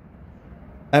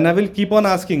 And I will keep on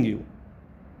asking you.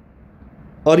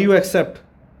 Or you accept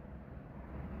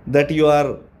that you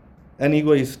are an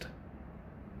egoist.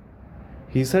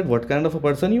 He said, what kind of a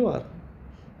person you are?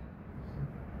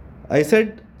 I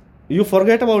said, you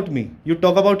forget about me. You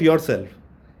talk about yourself,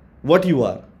 what you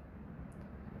are.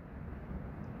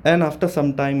 And after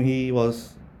some time, he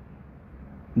was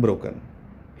broken.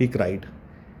 He cried.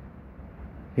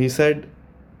 He said,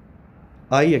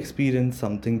 I experienced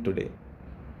something today.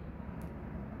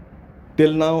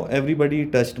 Till now, everybody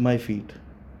touched my feet.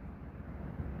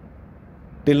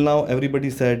 Till now, everybody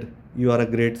said, you are a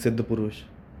great Siddha Purush.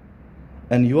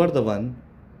 And you are the one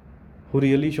who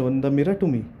really shown the mirror to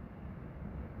me.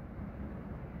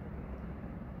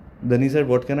 Then he said,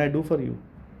 what can I do for you?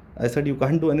 I said, you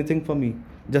can't do anything for me.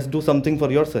 Just do something for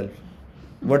yourself.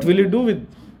 What will you do with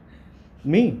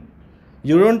me?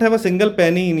 You don't have a single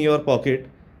penny in your pocket.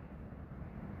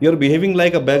 You're behaving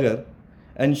like a beggar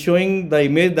and showing the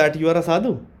image that you are a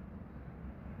sadhu.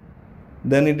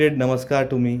 Then he did namaskar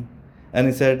to me and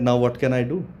he said, now what can I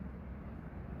do?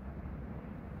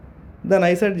 Then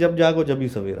I said, jab jago jab hi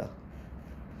savera.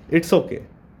 It's okay.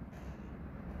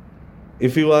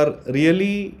 If you are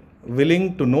really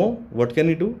willing to know what can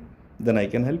you do, then I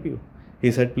can help you.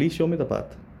 He said, please show me the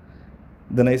path.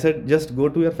 Then I said, just go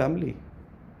to your family.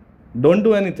 Don't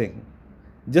do anything.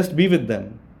 Just be with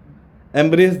them.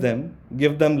 Embrace them.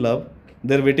 Give them love.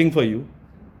 They're waiting for you.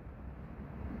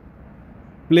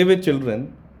 Play with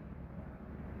children.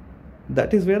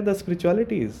 That is where the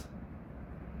spirituality is.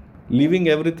 Leaving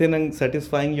everything and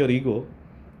satisfying your ego.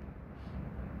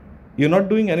 You're not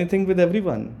doing anything with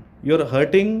everyone. You're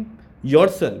hurting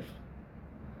yourself.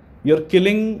 You're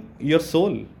killing your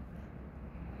soul.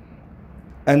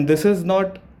 And this is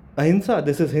not ahimsa,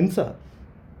 this is hinsa.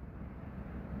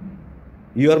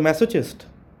 You are masochist.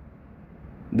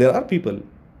 There are people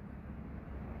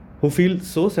who feel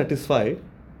so satisfied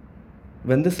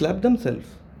when they slap themselves.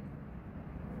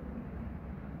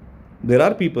 There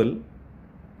are people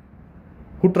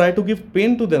who try to give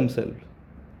pain to themselves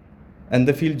and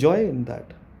they feel joy in that.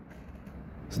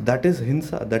 So that is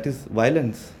hinsa, that is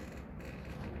violence.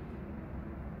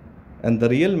 And the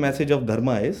real message of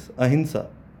dharma is ahimsa.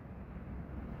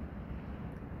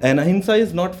 And ahimsa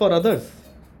is not for others.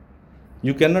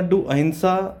 You cannot do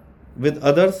ahimsa with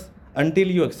others until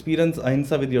you experience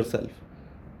ahimsa with yourself.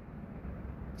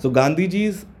 So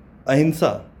Gandhiji's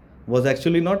ahimsa was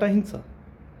actually not ahimsa.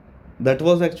 That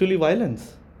was actually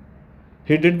violence.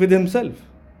 He did with himself.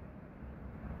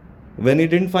 When he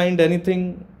didn't find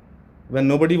anything, when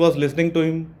nobody was listening to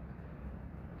him,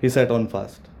 he sat on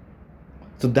fast.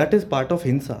 So that is part of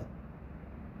hinsa.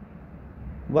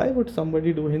 Why would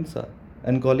somebody do hinsa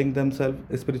and calling themselves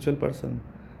a spiritual person?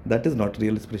 That is not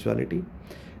real spirituality.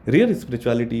 Real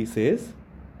spirituality says,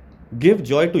 give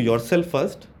joy to yourself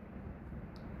first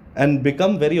and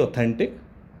become very authentic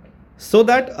so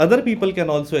that other people can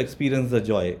also experience the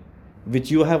joy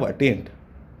which you have attained.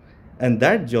 And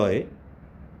that joy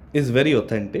is very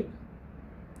authentic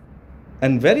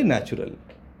and very natural.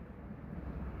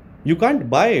 You can't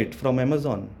buy it from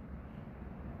Amazon.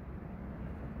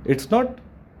 It's not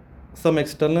some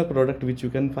external product which you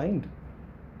can find.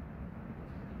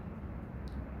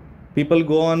 People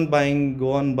go on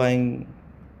buying.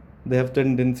 They have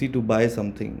tendency to buy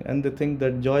something and they think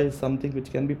that joy is something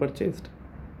which can be purchased.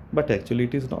 But actually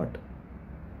it is not.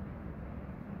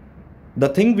 The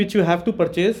thing which you have to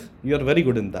purchase, you are very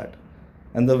good in that.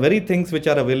 And the very things which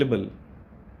are available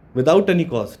without any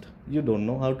cost, you don't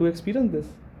know how to experience this.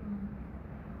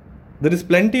 There is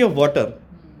plenty of water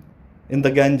in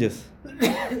the Ganges.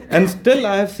 And still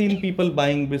I have seen people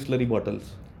buying Bisleri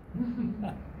bottles.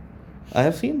 I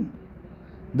have seen.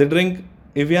 They drink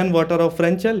Evian water of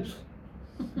French Alps.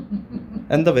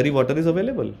 And the very water is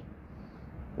available.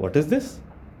 What is this?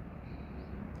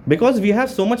 Because we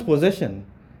have so much possession.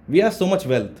 We have so much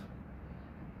wealth.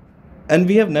 And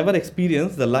we have never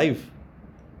experienced the life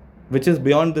which is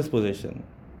beyond this possession,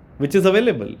 which is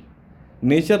available.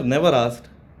 Nature never asked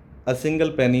a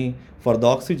single penny for the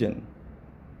oxygen,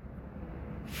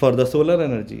 for the solar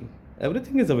energy.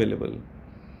 Everything is available.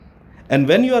 And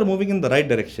when you are moving in the right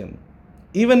direction,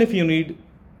 even if you need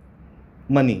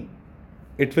money,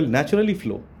 it will naturally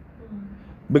flow.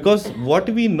 Because what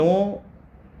we know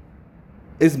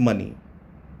is money.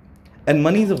 And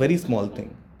money is a very small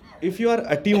thing. If you are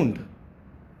attuned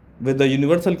with the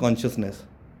universal consciousness,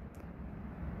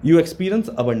 you experience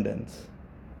abundance.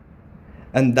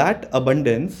 And that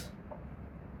abundance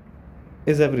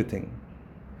is everything.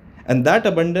 And that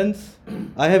abundance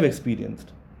I have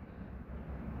experienced.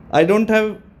 I don't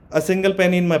have a single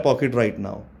penny in my pocket right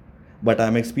now, but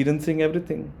I'm experiencing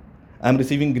everything. I'm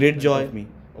receiving great joy of me.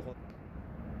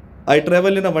 I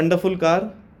travel in a wonderful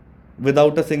car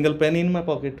without a single penny in my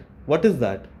pocket. What is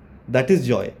that? That is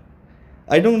joy.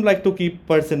 I don't like to keep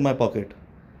purse in my pocket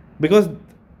because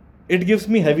it gives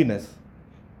me heaviness.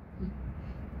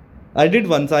 I did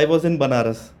once, I was in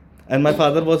Banaras and my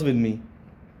father was with me,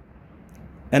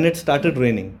 and it started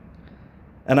raining,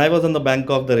 and I was on the bank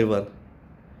of the river,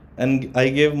 and I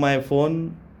gave my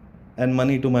phone and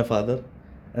money to my father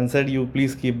and said, you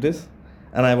please keep this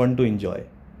and I want to enjoy.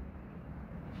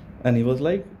 And he was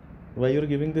like, why you're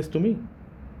giving this to me?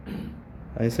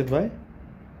 I said, why?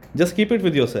 Just keep it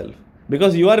with yourself.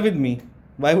 Because you are with me.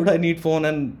 Why would I need phone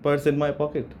and purse in my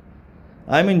pocket?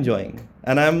 I'm enjoying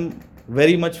and I'm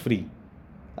very much free.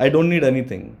 I don't need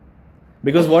anything.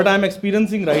 Because what I'm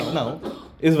experiencing right now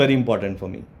is very important for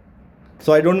me.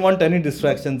 So I don't want any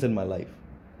distractions in my life.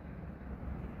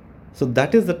 So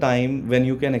that is the time when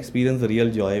you can experience the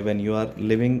real joy, when you are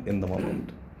living in the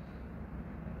moment.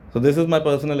 So this is my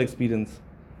personal experience,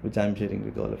 which I'm sharing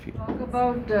with all of you. Talk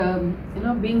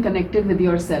about being connected with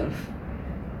yourself,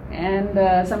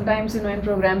 and sometimes in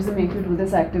programs they make you do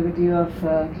this activity of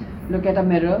look at a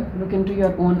mirror, look into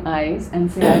your own eyes,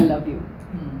 and say I love you.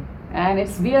 And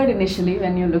it's weird initially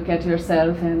when you look at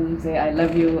yourself and say I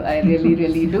love you, I really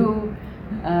really do.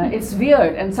 It's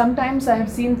weird, and sometimes I have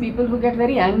seen people who get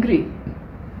very angry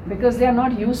because they are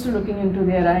not used to looking into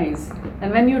their eyes.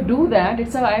 And when you do that,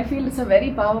 I feel it's a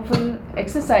very powerful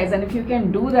exercise, and if you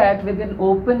can do that with an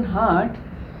open heart,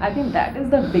 I think that is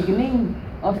the beginning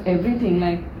of everything.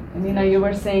 Like Meena, you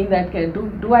were saying that, okay,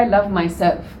 do I love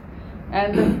myself?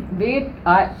 And the way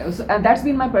and that's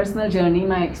been my personal journey,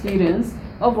 my experience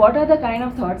of what are the kind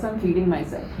of thoughts I'm feeding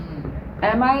myself.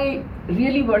 Am I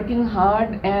really working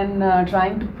hard and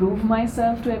trying to prove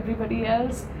myself to everybody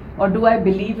else, or do I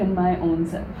believe in my own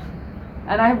self?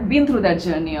 And I've been through that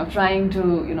journey of trying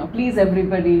to please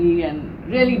everybody and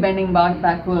really bending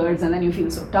backwards, and then you feel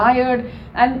so tired,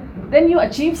 and then you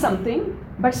achieve something,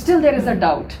 but still there is a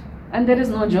doubt, and there is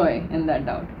no joy in that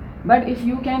doubt. But if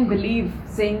you can believe,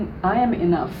 saying I am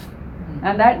enough,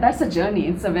 and that's a journey,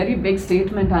 it's a very big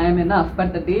statement, I am enough,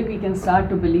 but the day we can start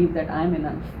to believe that I am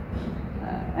enough,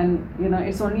 and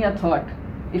it's only a thought.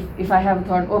 If I have a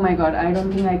thought, oh my god, I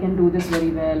don't think I can do this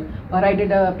very well, or I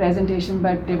did a presentation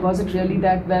but was it really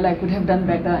that well, I could have done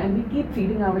better, and we keep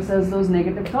feeding ourselves those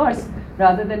negative thoughts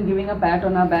rather than giving a pat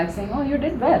on our back saying, oh, you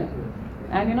did well.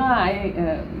 And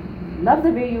I love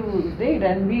the way you did,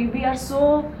 and we are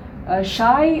so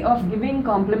shy of giving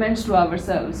compliments to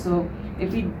ourselves. So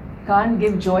if we can't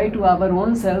give joy to our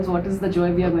own selves, what is the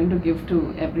joy we are going to give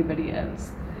to everybody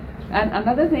else? And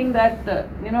another thing that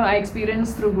I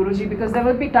experienced through Guruji, because there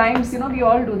will be times we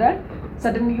all do that.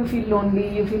 Suddenly you feel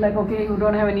lonely, you feel like okay, you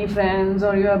don't have any friends,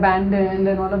 or you're abandoned,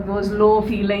 and all of those low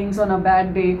feelings on a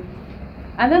bad day.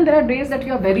 And then there are days that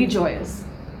you are very joyous.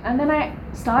 And then I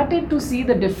started to see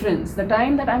the difference. The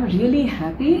time that I'm really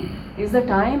happy is the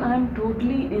time I'm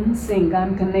totally in sync,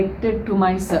 I'm connected to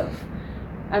myself.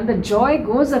 And the joy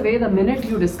goes away the minute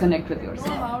you disconnect with yourself.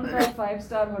 No amount of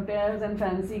 5-star hotels and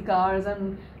fancy cars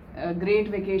and great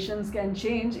vacations can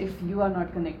change if you are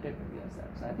not connected with yourself.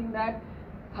 So I think that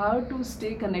how to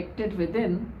stay connected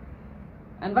within,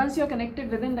 and once you're connected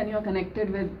within, then you're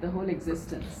connected with the whole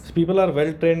existence. People are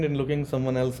well trained in looking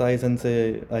someone else's eyes and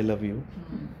say I love you,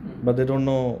 but they don't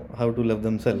know how to love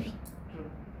themselves.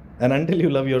 And until you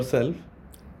love yourself,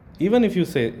 even if you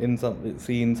see in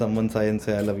someone's eye and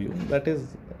say I love you, that is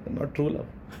not true love.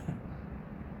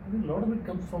 I think a lot of it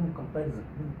comes from comparison.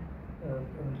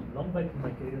 Long back in my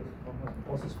career from my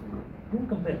boss's school, don't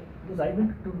compare, because I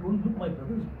went to don't look, my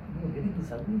brother's getting his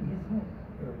salary, he's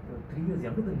 3 years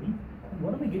younger than me, and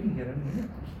what am I getting here?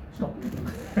 Stop.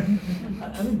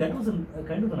 I mean, that was a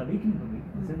kind of an awakening for me,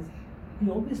 in the sense he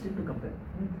always tend to compare.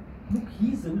 Look,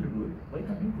 he's able to do it, why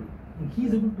can't you do it? I mean,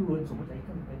 he's able to earn so much, I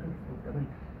can't do it. I mean,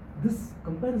 this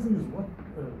comparison is what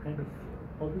kind of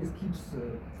always keeps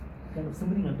kind of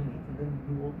simmering underneath, and then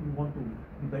you want to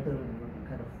be better, and you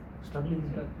kind of struggling,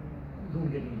 don't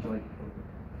get any joy out of it.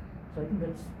 So I think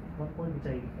that's one point which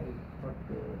I thought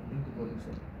linked to what you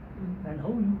said. And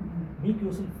how you make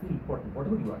yourself feel important,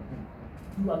 whatever you are.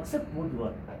 You accept what you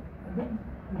are, and then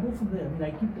you go from there. I mean,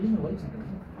 I keep telling my wife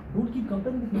sometimes, don't keep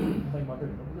comparing with my mother,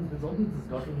 because there's always this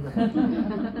daughter in the house.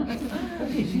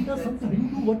 Okay, she does something, you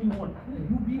do what you want,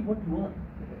 you be what you are.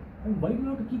 I mean, why do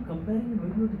you have to keep comparing, and why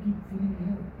do you have to keep feeling,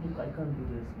 look, I can't do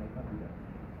this, and I can't do that.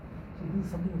 So this is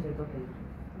something which I thought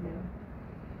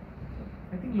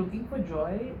I think looking for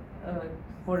joy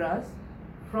for us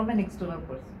from an external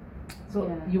person. So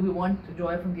Yeah. you want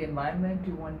joy from the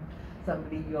environment, you want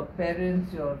somebody, your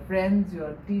parents, your friends,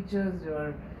 your teachers,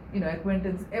 your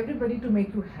acquaintance, everybody to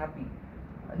make you happy.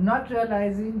 Not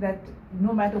realizing that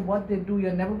no matter what they do,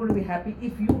 you're never going to be happy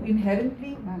if you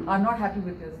inherently are not happy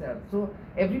with yourself. So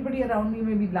everybody around me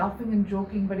may be laughing and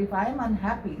joking, but if I am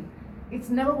unhappy, it's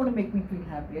never going to make me feel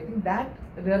happy. I think that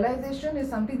realization is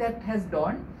something that has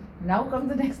dawned. Now comes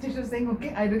the next stage of saying,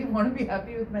 okay, I really want to be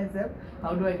happy with myself.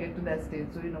 How do I get to that stage?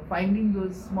 So, finding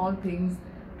those small things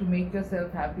to make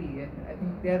yourself happy. And I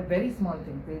think they are very small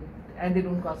things. And they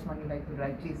don't cost money, like you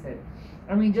rightly said.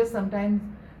 I mean, just sometimes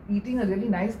eating a really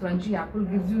nice crunchy apple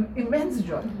gives you immense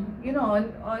joy.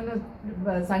 On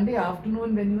a Sunday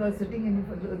afternoon when you are sitting and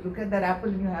you look at that apple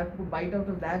and you have to bite out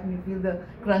of that and you feel the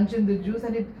crunch in the juice,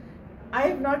 and I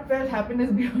have not felt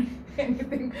happiness beyond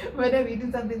anything when I've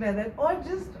eaten something like that. Or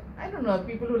just, I don't know,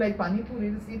 people who like pani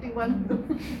puri, just eating one of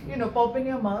them, pop in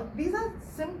your mouth. These are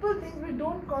simple things which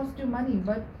don't cost you money,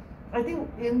 but I think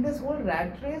in this whole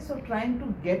rat race of trying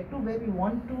to get to where we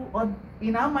want to, or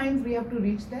in our minds we have to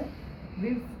reach there,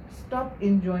 we've stopped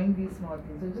enjoying these small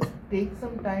things. So just take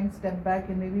some time, step back,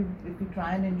 and maybe if we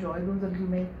try and enjoy those a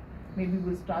little, maybe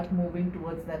we'll start moving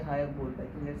towards that higher goal. I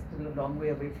think there's still a long way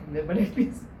away from there, but at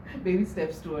least baby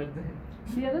steps towards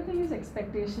it. The other thing is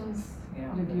expectations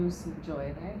reduce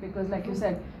joy, right? Because like you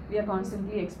said, we are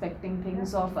constantly expecting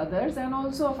things of others and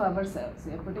also of ourselves.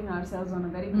 We are putting ourselves on a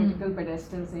very critical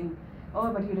pedestal saying,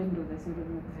 oh, but you didn't do this, you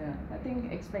didn't do this. Yeah. I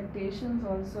think expectations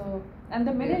also, and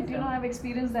the minute, I've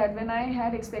experienced that when I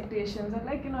had expectations of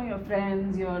like, your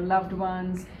friends, your loved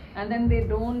ones, and then they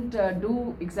don't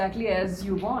do exactly as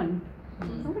you want.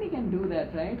 Nobody can do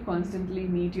that, right? Constantly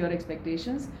meet your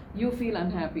expectations, you feel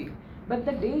unhappy. But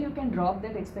the day you can drop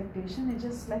that expectation, it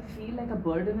just feel like a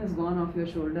burden is gone off your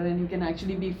shoulder and you can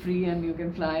actually be free and you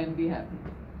can fly and be happy.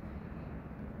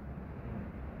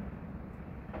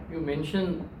 You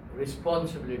mentioned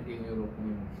responsibility in your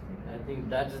opening. I think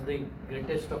that's the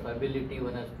greatest of ability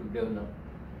one has to develop.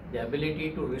 The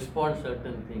ability to respond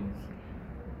certain things.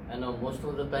 And most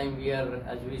of the time we are,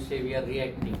 as we say, we are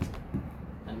reacting.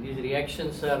 And these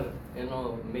reactions are,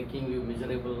 making you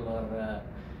miserable or,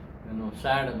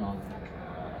 sad and all that.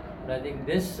 But I think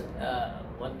this,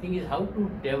 one thing is how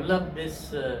to develop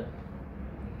this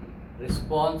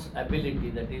response ability,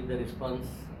 that is the response,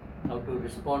 how to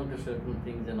respond to certain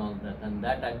things and all that. And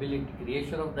that ability,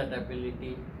 creation of that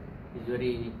ability is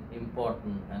very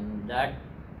important, and that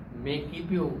may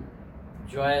keep you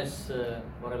joyous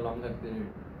for a longer period.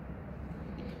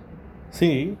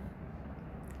 See,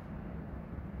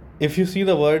 if you see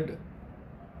the word,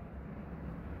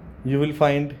 you will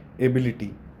find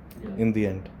ability in the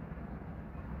end.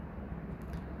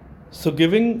 So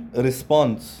giving a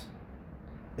response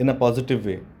in a positive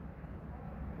way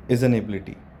is an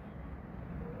ability,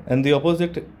 and the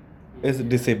opposite is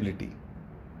disability.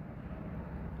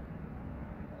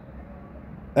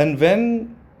 And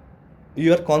when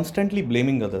you are constantly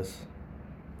blaming others,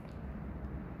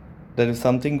 that if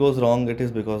something goes wrong, it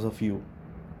is because of you,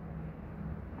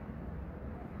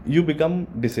 you become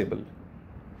disabled.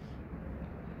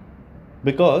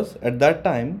 Because at that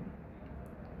time,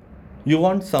 you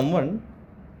want someone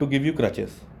to give you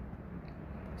crutches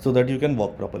so that you can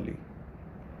walk properly.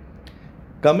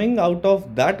 Coming out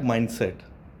of that mindset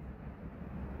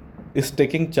is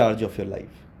taking charge of your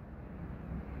life.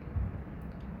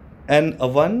 And a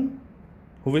one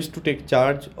who wishes to take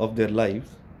charge of their lives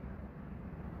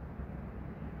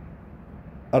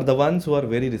are the ones who are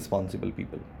very responsible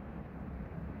people.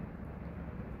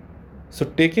 So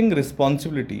taking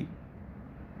responsibility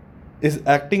is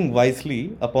acting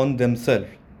wisely upon themselves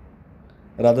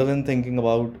rather than thinking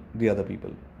about the other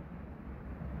people.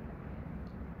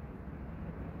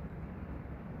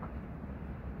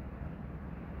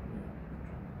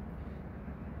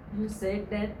 You said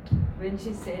that when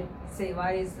she said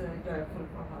Seva is joyful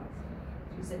for her,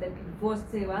 you said that before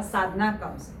Seva, sadhana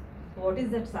comes. What is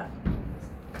that sadhana?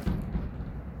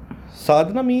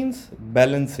 Sadhana means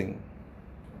balancing.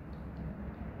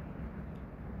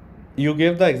 You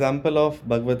gave the example of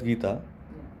Bhagavad Gita.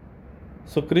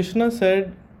 So Krishna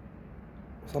said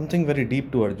something very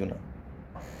deep to Arjuna.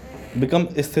 Become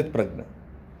Sthit Prajna.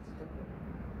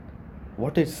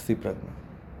 What is Sthit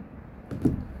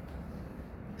Prajna?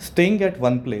 Staying at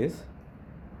one place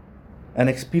and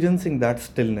experiencing that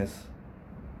stillness.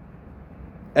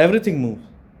 Everything moves,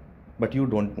 but you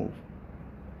don't move.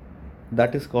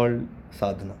 That is called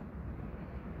sadhana.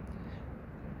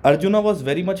 Arjuna was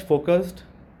very much focused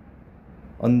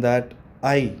on that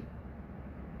eye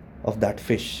of that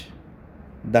fish.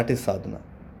 That is sadhana.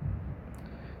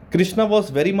 Krishna was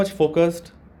very much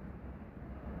focused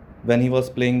when he was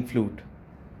playing flute.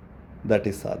 That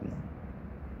is sadhana.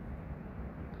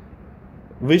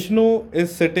 Vishnu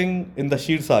is sitting in the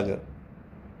Shir Sagar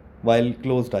while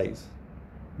closed eyes.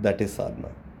 That is sadhana.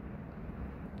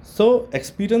 So,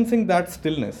 experiencing that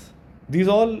stillness, these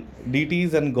all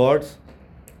deities and gods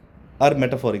are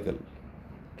metaphorical.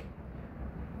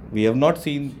 We have not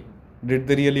seen did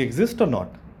they really exist or not.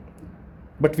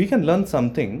 But we can learn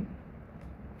something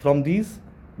from these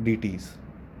deities.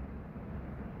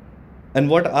 And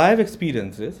what I have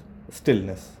experienced is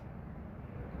stillness.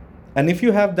 And if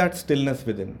you have that stillness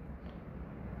within,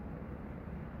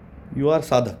 you are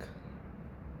sadhak.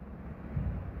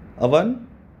 A one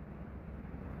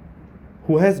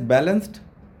who has balanced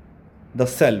the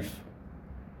self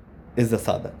is the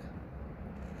sadhak.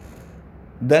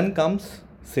 Then comes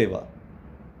seva,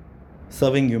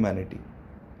 serving humanity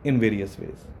in various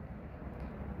ways.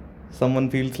 Someone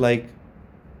feels like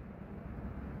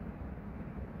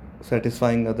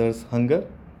satisfying others' hunger.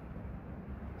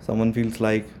 Someone feels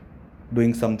like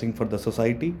doing something for the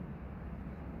society,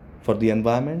 for the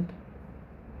environment.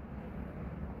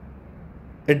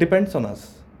 It depends on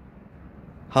us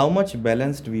how much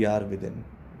balanced we are within.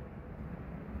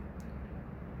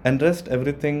 And rest,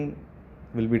 everything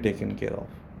will be taken care of.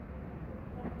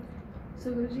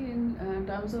 So Guruji, in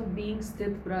terms of being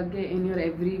sthit pragya in your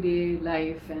everyday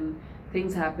life, and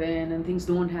things happen and things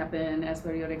don't happen as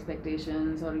per your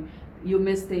expectations, or you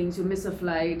miss things, you miss a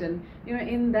flight, and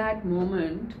in that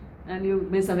moment, and you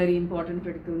miss a very important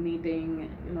critical meeting,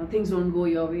 things don't go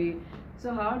your way.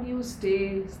 So how do you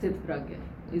stay sthit pragya?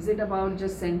 Is it about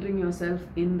just centering yourself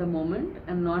in the moment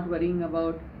and not worrying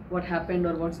about what happened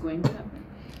or what's going to happen?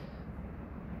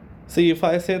 See, if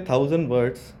I say 1,000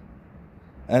 words,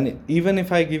 and even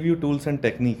if I give you tools and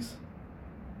techniques,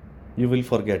 you will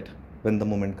forget when the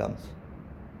moment comes.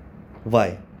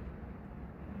 Why?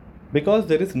 Because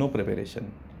there is no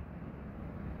preparation.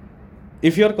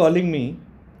 If you are calling me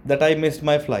that I missed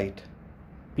my flight,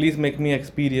 please make me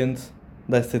experience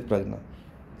the sthit prajna,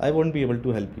 I won't be able to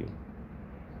help you,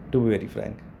 to be very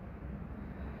frank.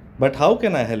 But how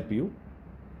can I help you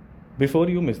before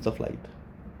you miss the flight?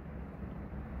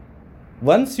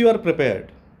 Once you are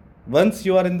prepared, once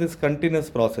you are in this continuous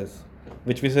process,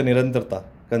 which we say nirantarta,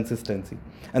 consistency,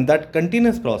 and that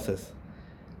continuous process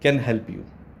can help you.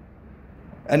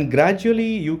 And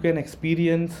gradually you can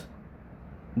experience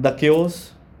the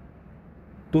chaos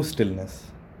to stillness,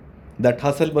 that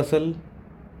hustle bustle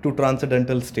to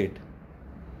transcendental state,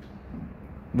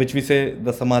 which we say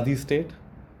the samadhi state,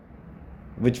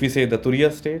 which we say the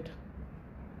turiya state,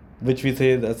 which we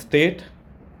say the state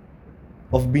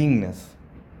of beingness.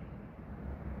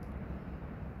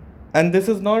 And this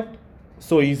is not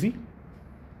so easy,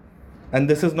 and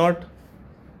this is not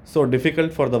so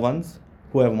difficult for the ones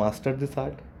who have mastered this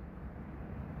art.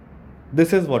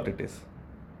 This is what it is.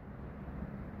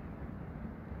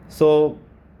 So,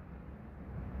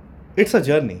 it's a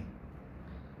journey.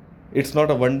 It's not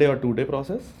a 1 day or 2 day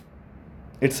process.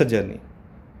 It's a journey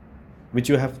which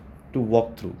you have to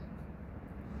walk through.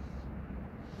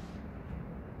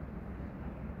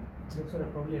 That's what I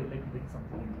probably would like to bring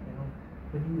something in.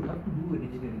 When you have to do an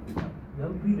engineering program, you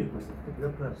have a prerequisite. You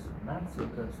have to have maths, you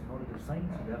have to have knowledge of science,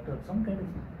 you have to have some kind of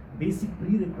basic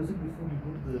prerequisite before you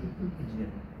go to the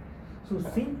engineering. So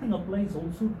same thing applies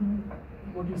also to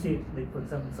what you say, like for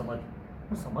example, samadhi.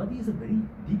 Now, samadhi is a very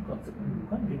deep concept. You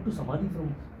can't get to samadhi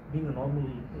from being a normal.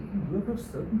 You have to have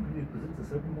certain prerequisites, a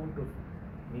certain amount of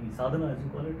maybe sadhana, as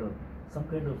you call it, or some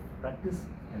kind of practice,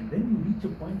 and then you reach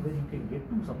a point where you can get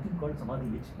to something called samadhi,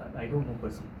 which I don't know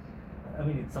personally. I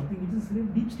mean, it's something which is a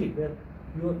deep state where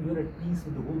you're at peace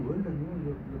with the whole world, and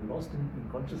you're lost in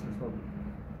consciousness probably.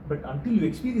 But until you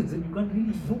experience it, you can't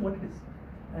really know what it is.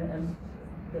 And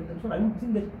that's what I would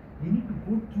think, that we need to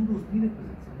go through those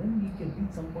prerequisites, and then we can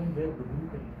reach some point where the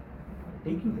Guru can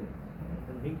take you there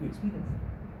and make you experience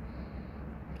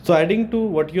it. So, adding to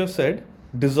what you have said,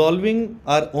 dissolving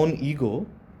our own ego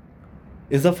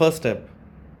is the first step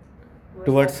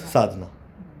towards sadhana.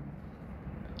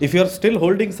 If you are still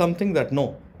holding something that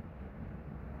no,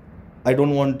 I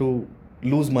don't want to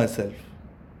lose myself,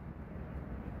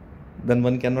 then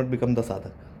one cannot become the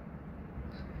sadhak.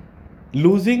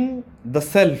 Losing the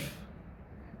self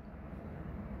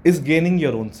is gaining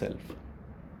your own self.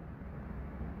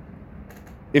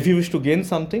 If you wish to gain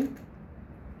something,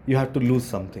 you have to lose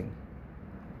something.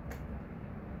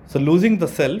 So losing the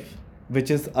self,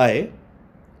 which is I,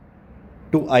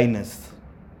 to I-ness.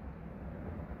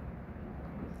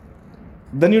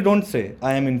 Then you don't say,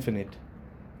 I am infinite.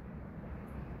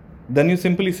 Then you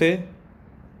simply say,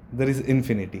 there is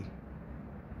infinity.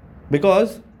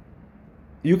 Because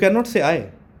you cannot say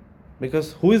I.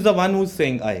 Because who is the one who's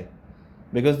saying I?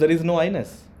 Because there is no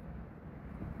I-ness.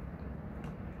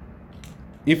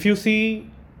 If you see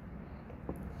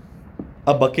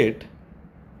a bucket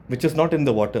which is not in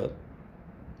the water,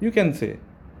 you can say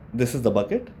this is the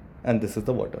bucket and this is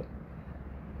the water.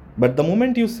 But the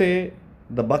moment you say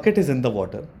the bucket is in the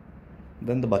water,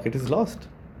 then the bucket is lost.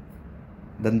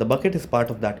 Then the bucket is part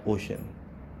of that ocean.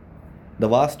 The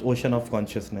vast ocean of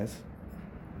consciousness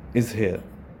is here.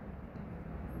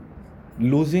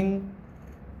 Losing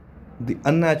the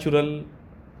unnatural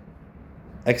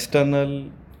external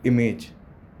image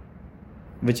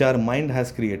which our mind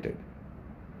has created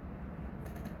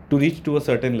to reach to a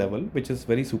certain level which is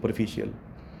very superficial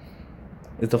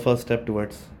is the first step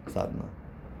towards sadhana.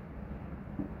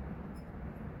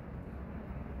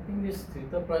 I think this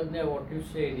Sthita Prajna, what you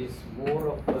said, is more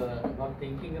of not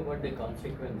thinking about the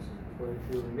consequences. Because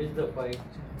if you miss the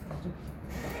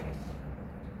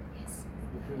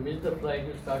flight,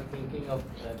 you start thinking of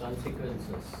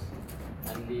consequences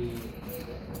and the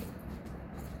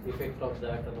effect of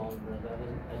that and all that.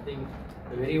 And I think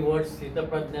the very word Sthita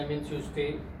Prajna means you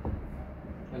stay,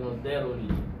 there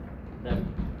only.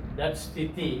 That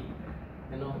sthiti,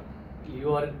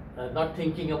 you are not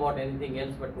thinking about anything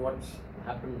else but what's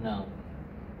happened now.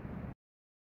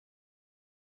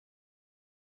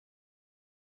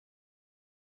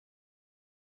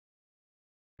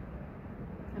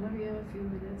 I know we have a few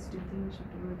minutes. Do you think we should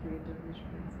do a creative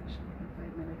visualization, a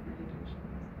 5-minute meditation?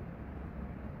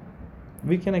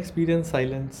 We can experience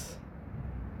silence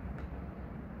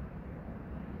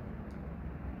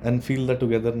and feel the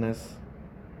togetherness.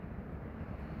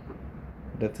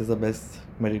 That is the best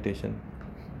meditation.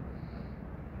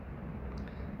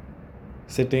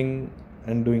 Sitting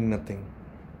and doing nothing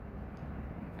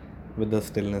with the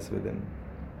stillness within.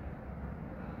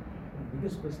 The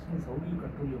biggest question is how do you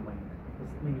control your mind?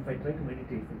 Because, if I try to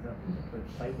meditate, for example, for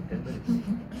 5 to 10 minutes,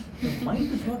 the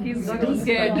mind is not. He's gotten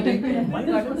scared. The mind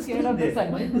is Gotten not scared staying of the there.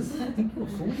 silence. Mind is thinking of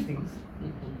so many things,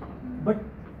 but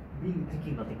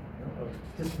thinking nothing, or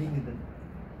just being in the.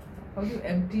 How do you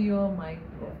empty your mind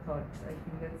of thoughts? I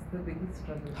think that's the biggest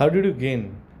struggle. How did you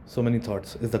gain so many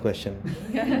thoughts is the question.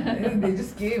 They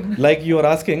just came. Like you are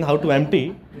asking how to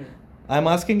empty, Yeah. I am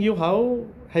asking you how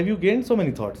have you gained so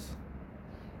many thoughts?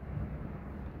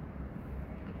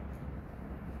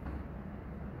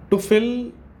 To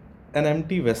fill an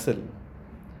empty vessel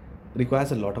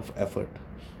requires a lot of effort.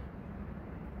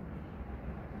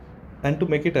 And to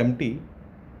make it empty,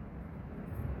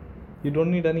 you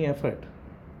don't need any effort.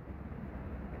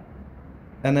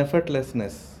 An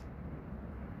effortlessness.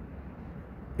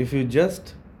 If you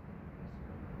just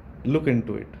look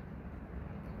into it,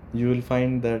 you will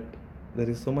find that there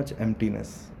is so much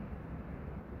emptiness.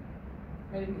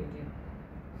 I didn't get you.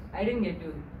 I didn't get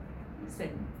you.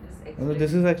 Listen, just explain.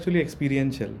 This is actually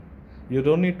experiential. You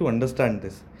don't need to understand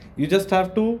this. You just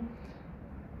have to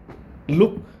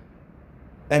look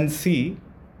and see,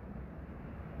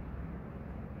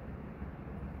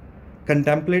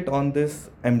 contemplate on this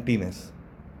emptiness.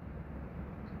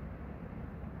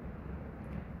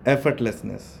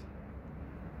 Effortlessness.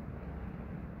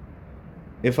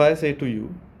 If I say to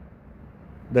you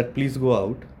that please go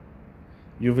out,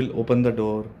 you will open the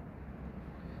door,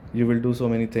 you will do so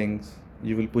many things,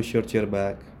 you will push your chair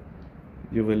back,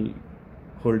 you will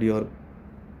hold your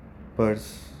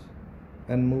purse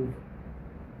and move.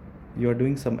 You are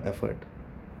doing some effort.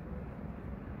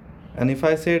 And if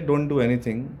I say don't do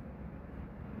anything,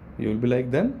 you will be like,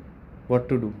 then what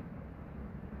to do?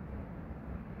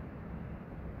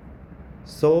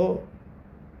 So,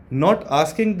 not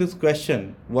asking this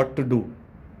question, what to do,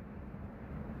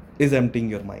 is emptying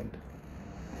your mind.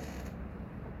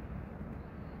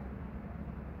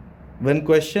 When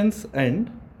questions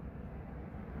end,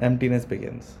 emptiness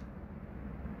begins.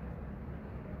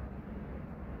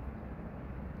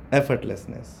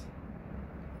 Effortlessness.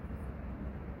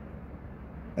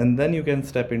 And then you can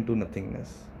step into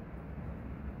nothingness.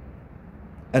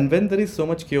 And when there is so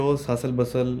much chaos, hustle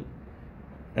bustle,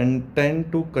 and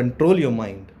tend to control your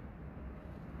mind,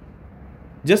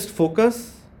 just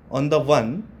focus on the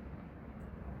one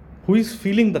who is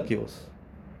feeling the chaos.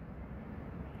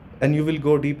 And you will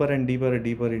go deeper and deeper and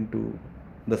deeper into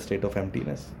the state of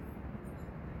emptiness.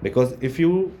 Because if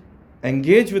you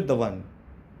engage with the one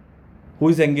who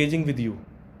is engaging with you,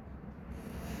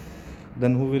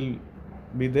 then who will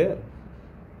be there?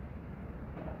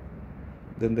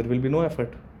 Then there will be no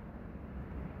effort.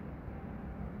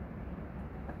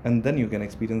 And then you can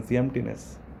experience the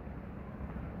emptiness.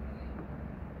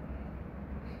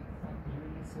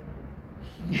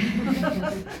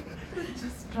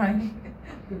 Just trying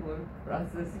the word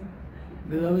process.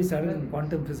 This is how we started in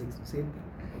quantum physics. Same thing.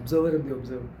 Observer and the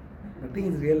observer.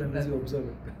 Nothing is real unless you observe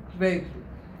it. Very true.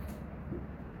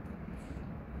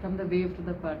 From the wave to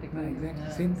the particle.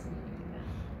 Exactly. Same thing.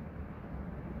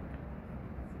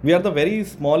 We are the very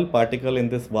small particle in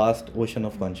this vast ocean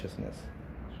of consciousness.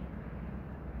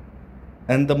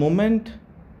 And the moment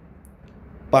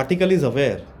particle is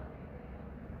aware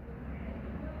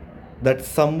that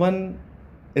someone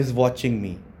is watching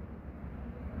me,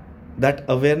 that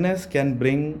awareness can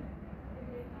bring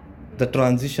the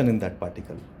transition in that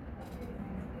particle.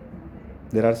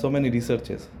 There are so many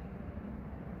researches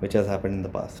which has happened in the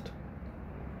past.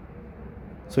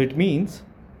 So it means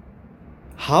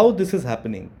how this is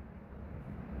happening,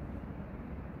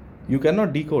 you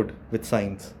cannot decode with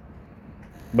science.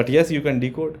 But yes, you can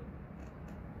decode,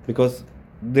 because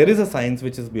there is a science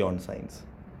which is beyond science.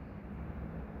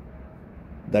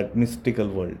 That mystical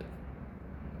world.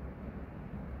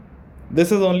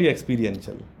 This is only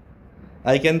experiential.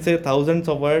 I can say thousands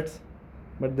of words,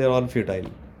 but they are all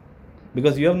futile,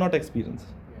 because you have not experienced.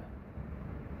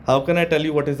 How can I tell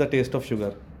you what is the taste of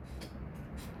sugar?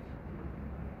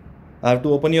 I have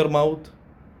to open your mouth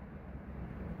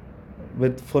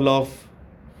with full of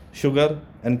sugar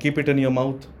and keep it in your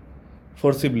mouth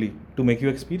forcibly to make you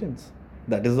experience.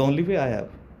 That is the only way I have.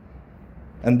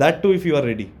 And that too if you are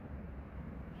ready.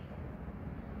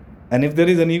 And if there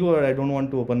is an ego, I don't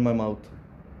want to open my mouth,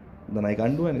 then I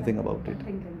can't do anything about it.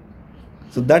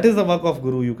 So that is the work of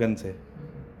Guru, you can say.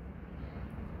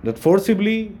 That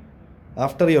forcibly,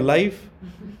 after your life,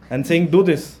 and saying, do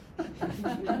this.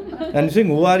 And saying,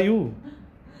 who are you?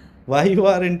 Why you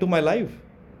are into my life?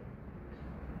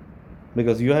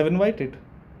 Because you have invited.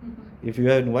 If you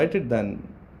have invited, then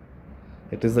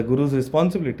it is the Guru's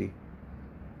responsibility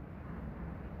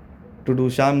to do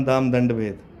Sham Dam Dand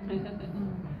Ved,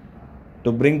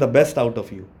 to bring the best out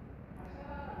of you.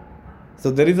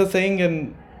 So there is a saying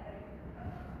in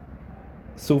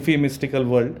Sufi mystical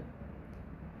world,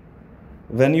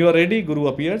 when you are ready, Guru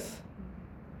appears,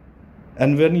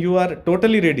 and when you are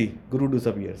totally ready, Guru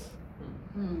disappears.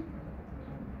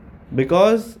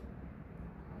 Because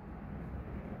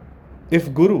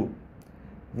if Guru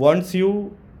wants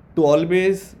you to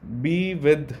always be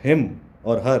with him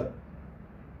or her,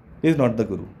 he is not the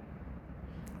Guru.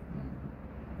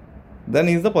 Then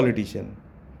he is the politician.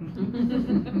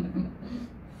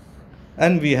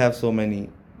 And we have so many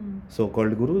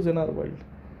so-called gurus in our world.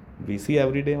 We see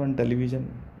every day on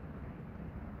television.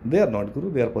 They are not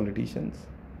guru, they are politicians.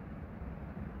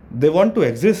 They want to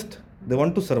exist, they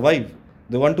want to survive,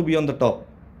 they want to be on the top.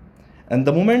 And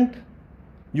the moment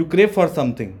you crave for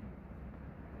something,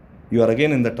 you are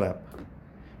again in the trap.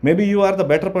 Maybe you are the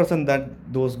better person than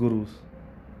those gurus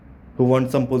who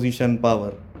want some position,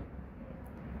 power.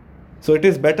 So it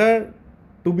is better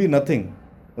to be nothing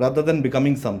rather than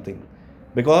becoming something.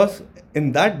 Because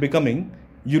in that becoming,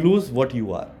 you lose what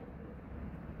you are.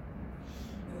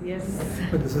 Yes.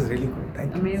 But this is really good.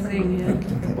 Thank you. Amazing.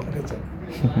 Thank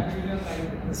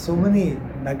you. So many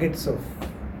nuggets of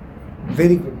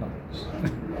very good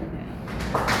knowledge.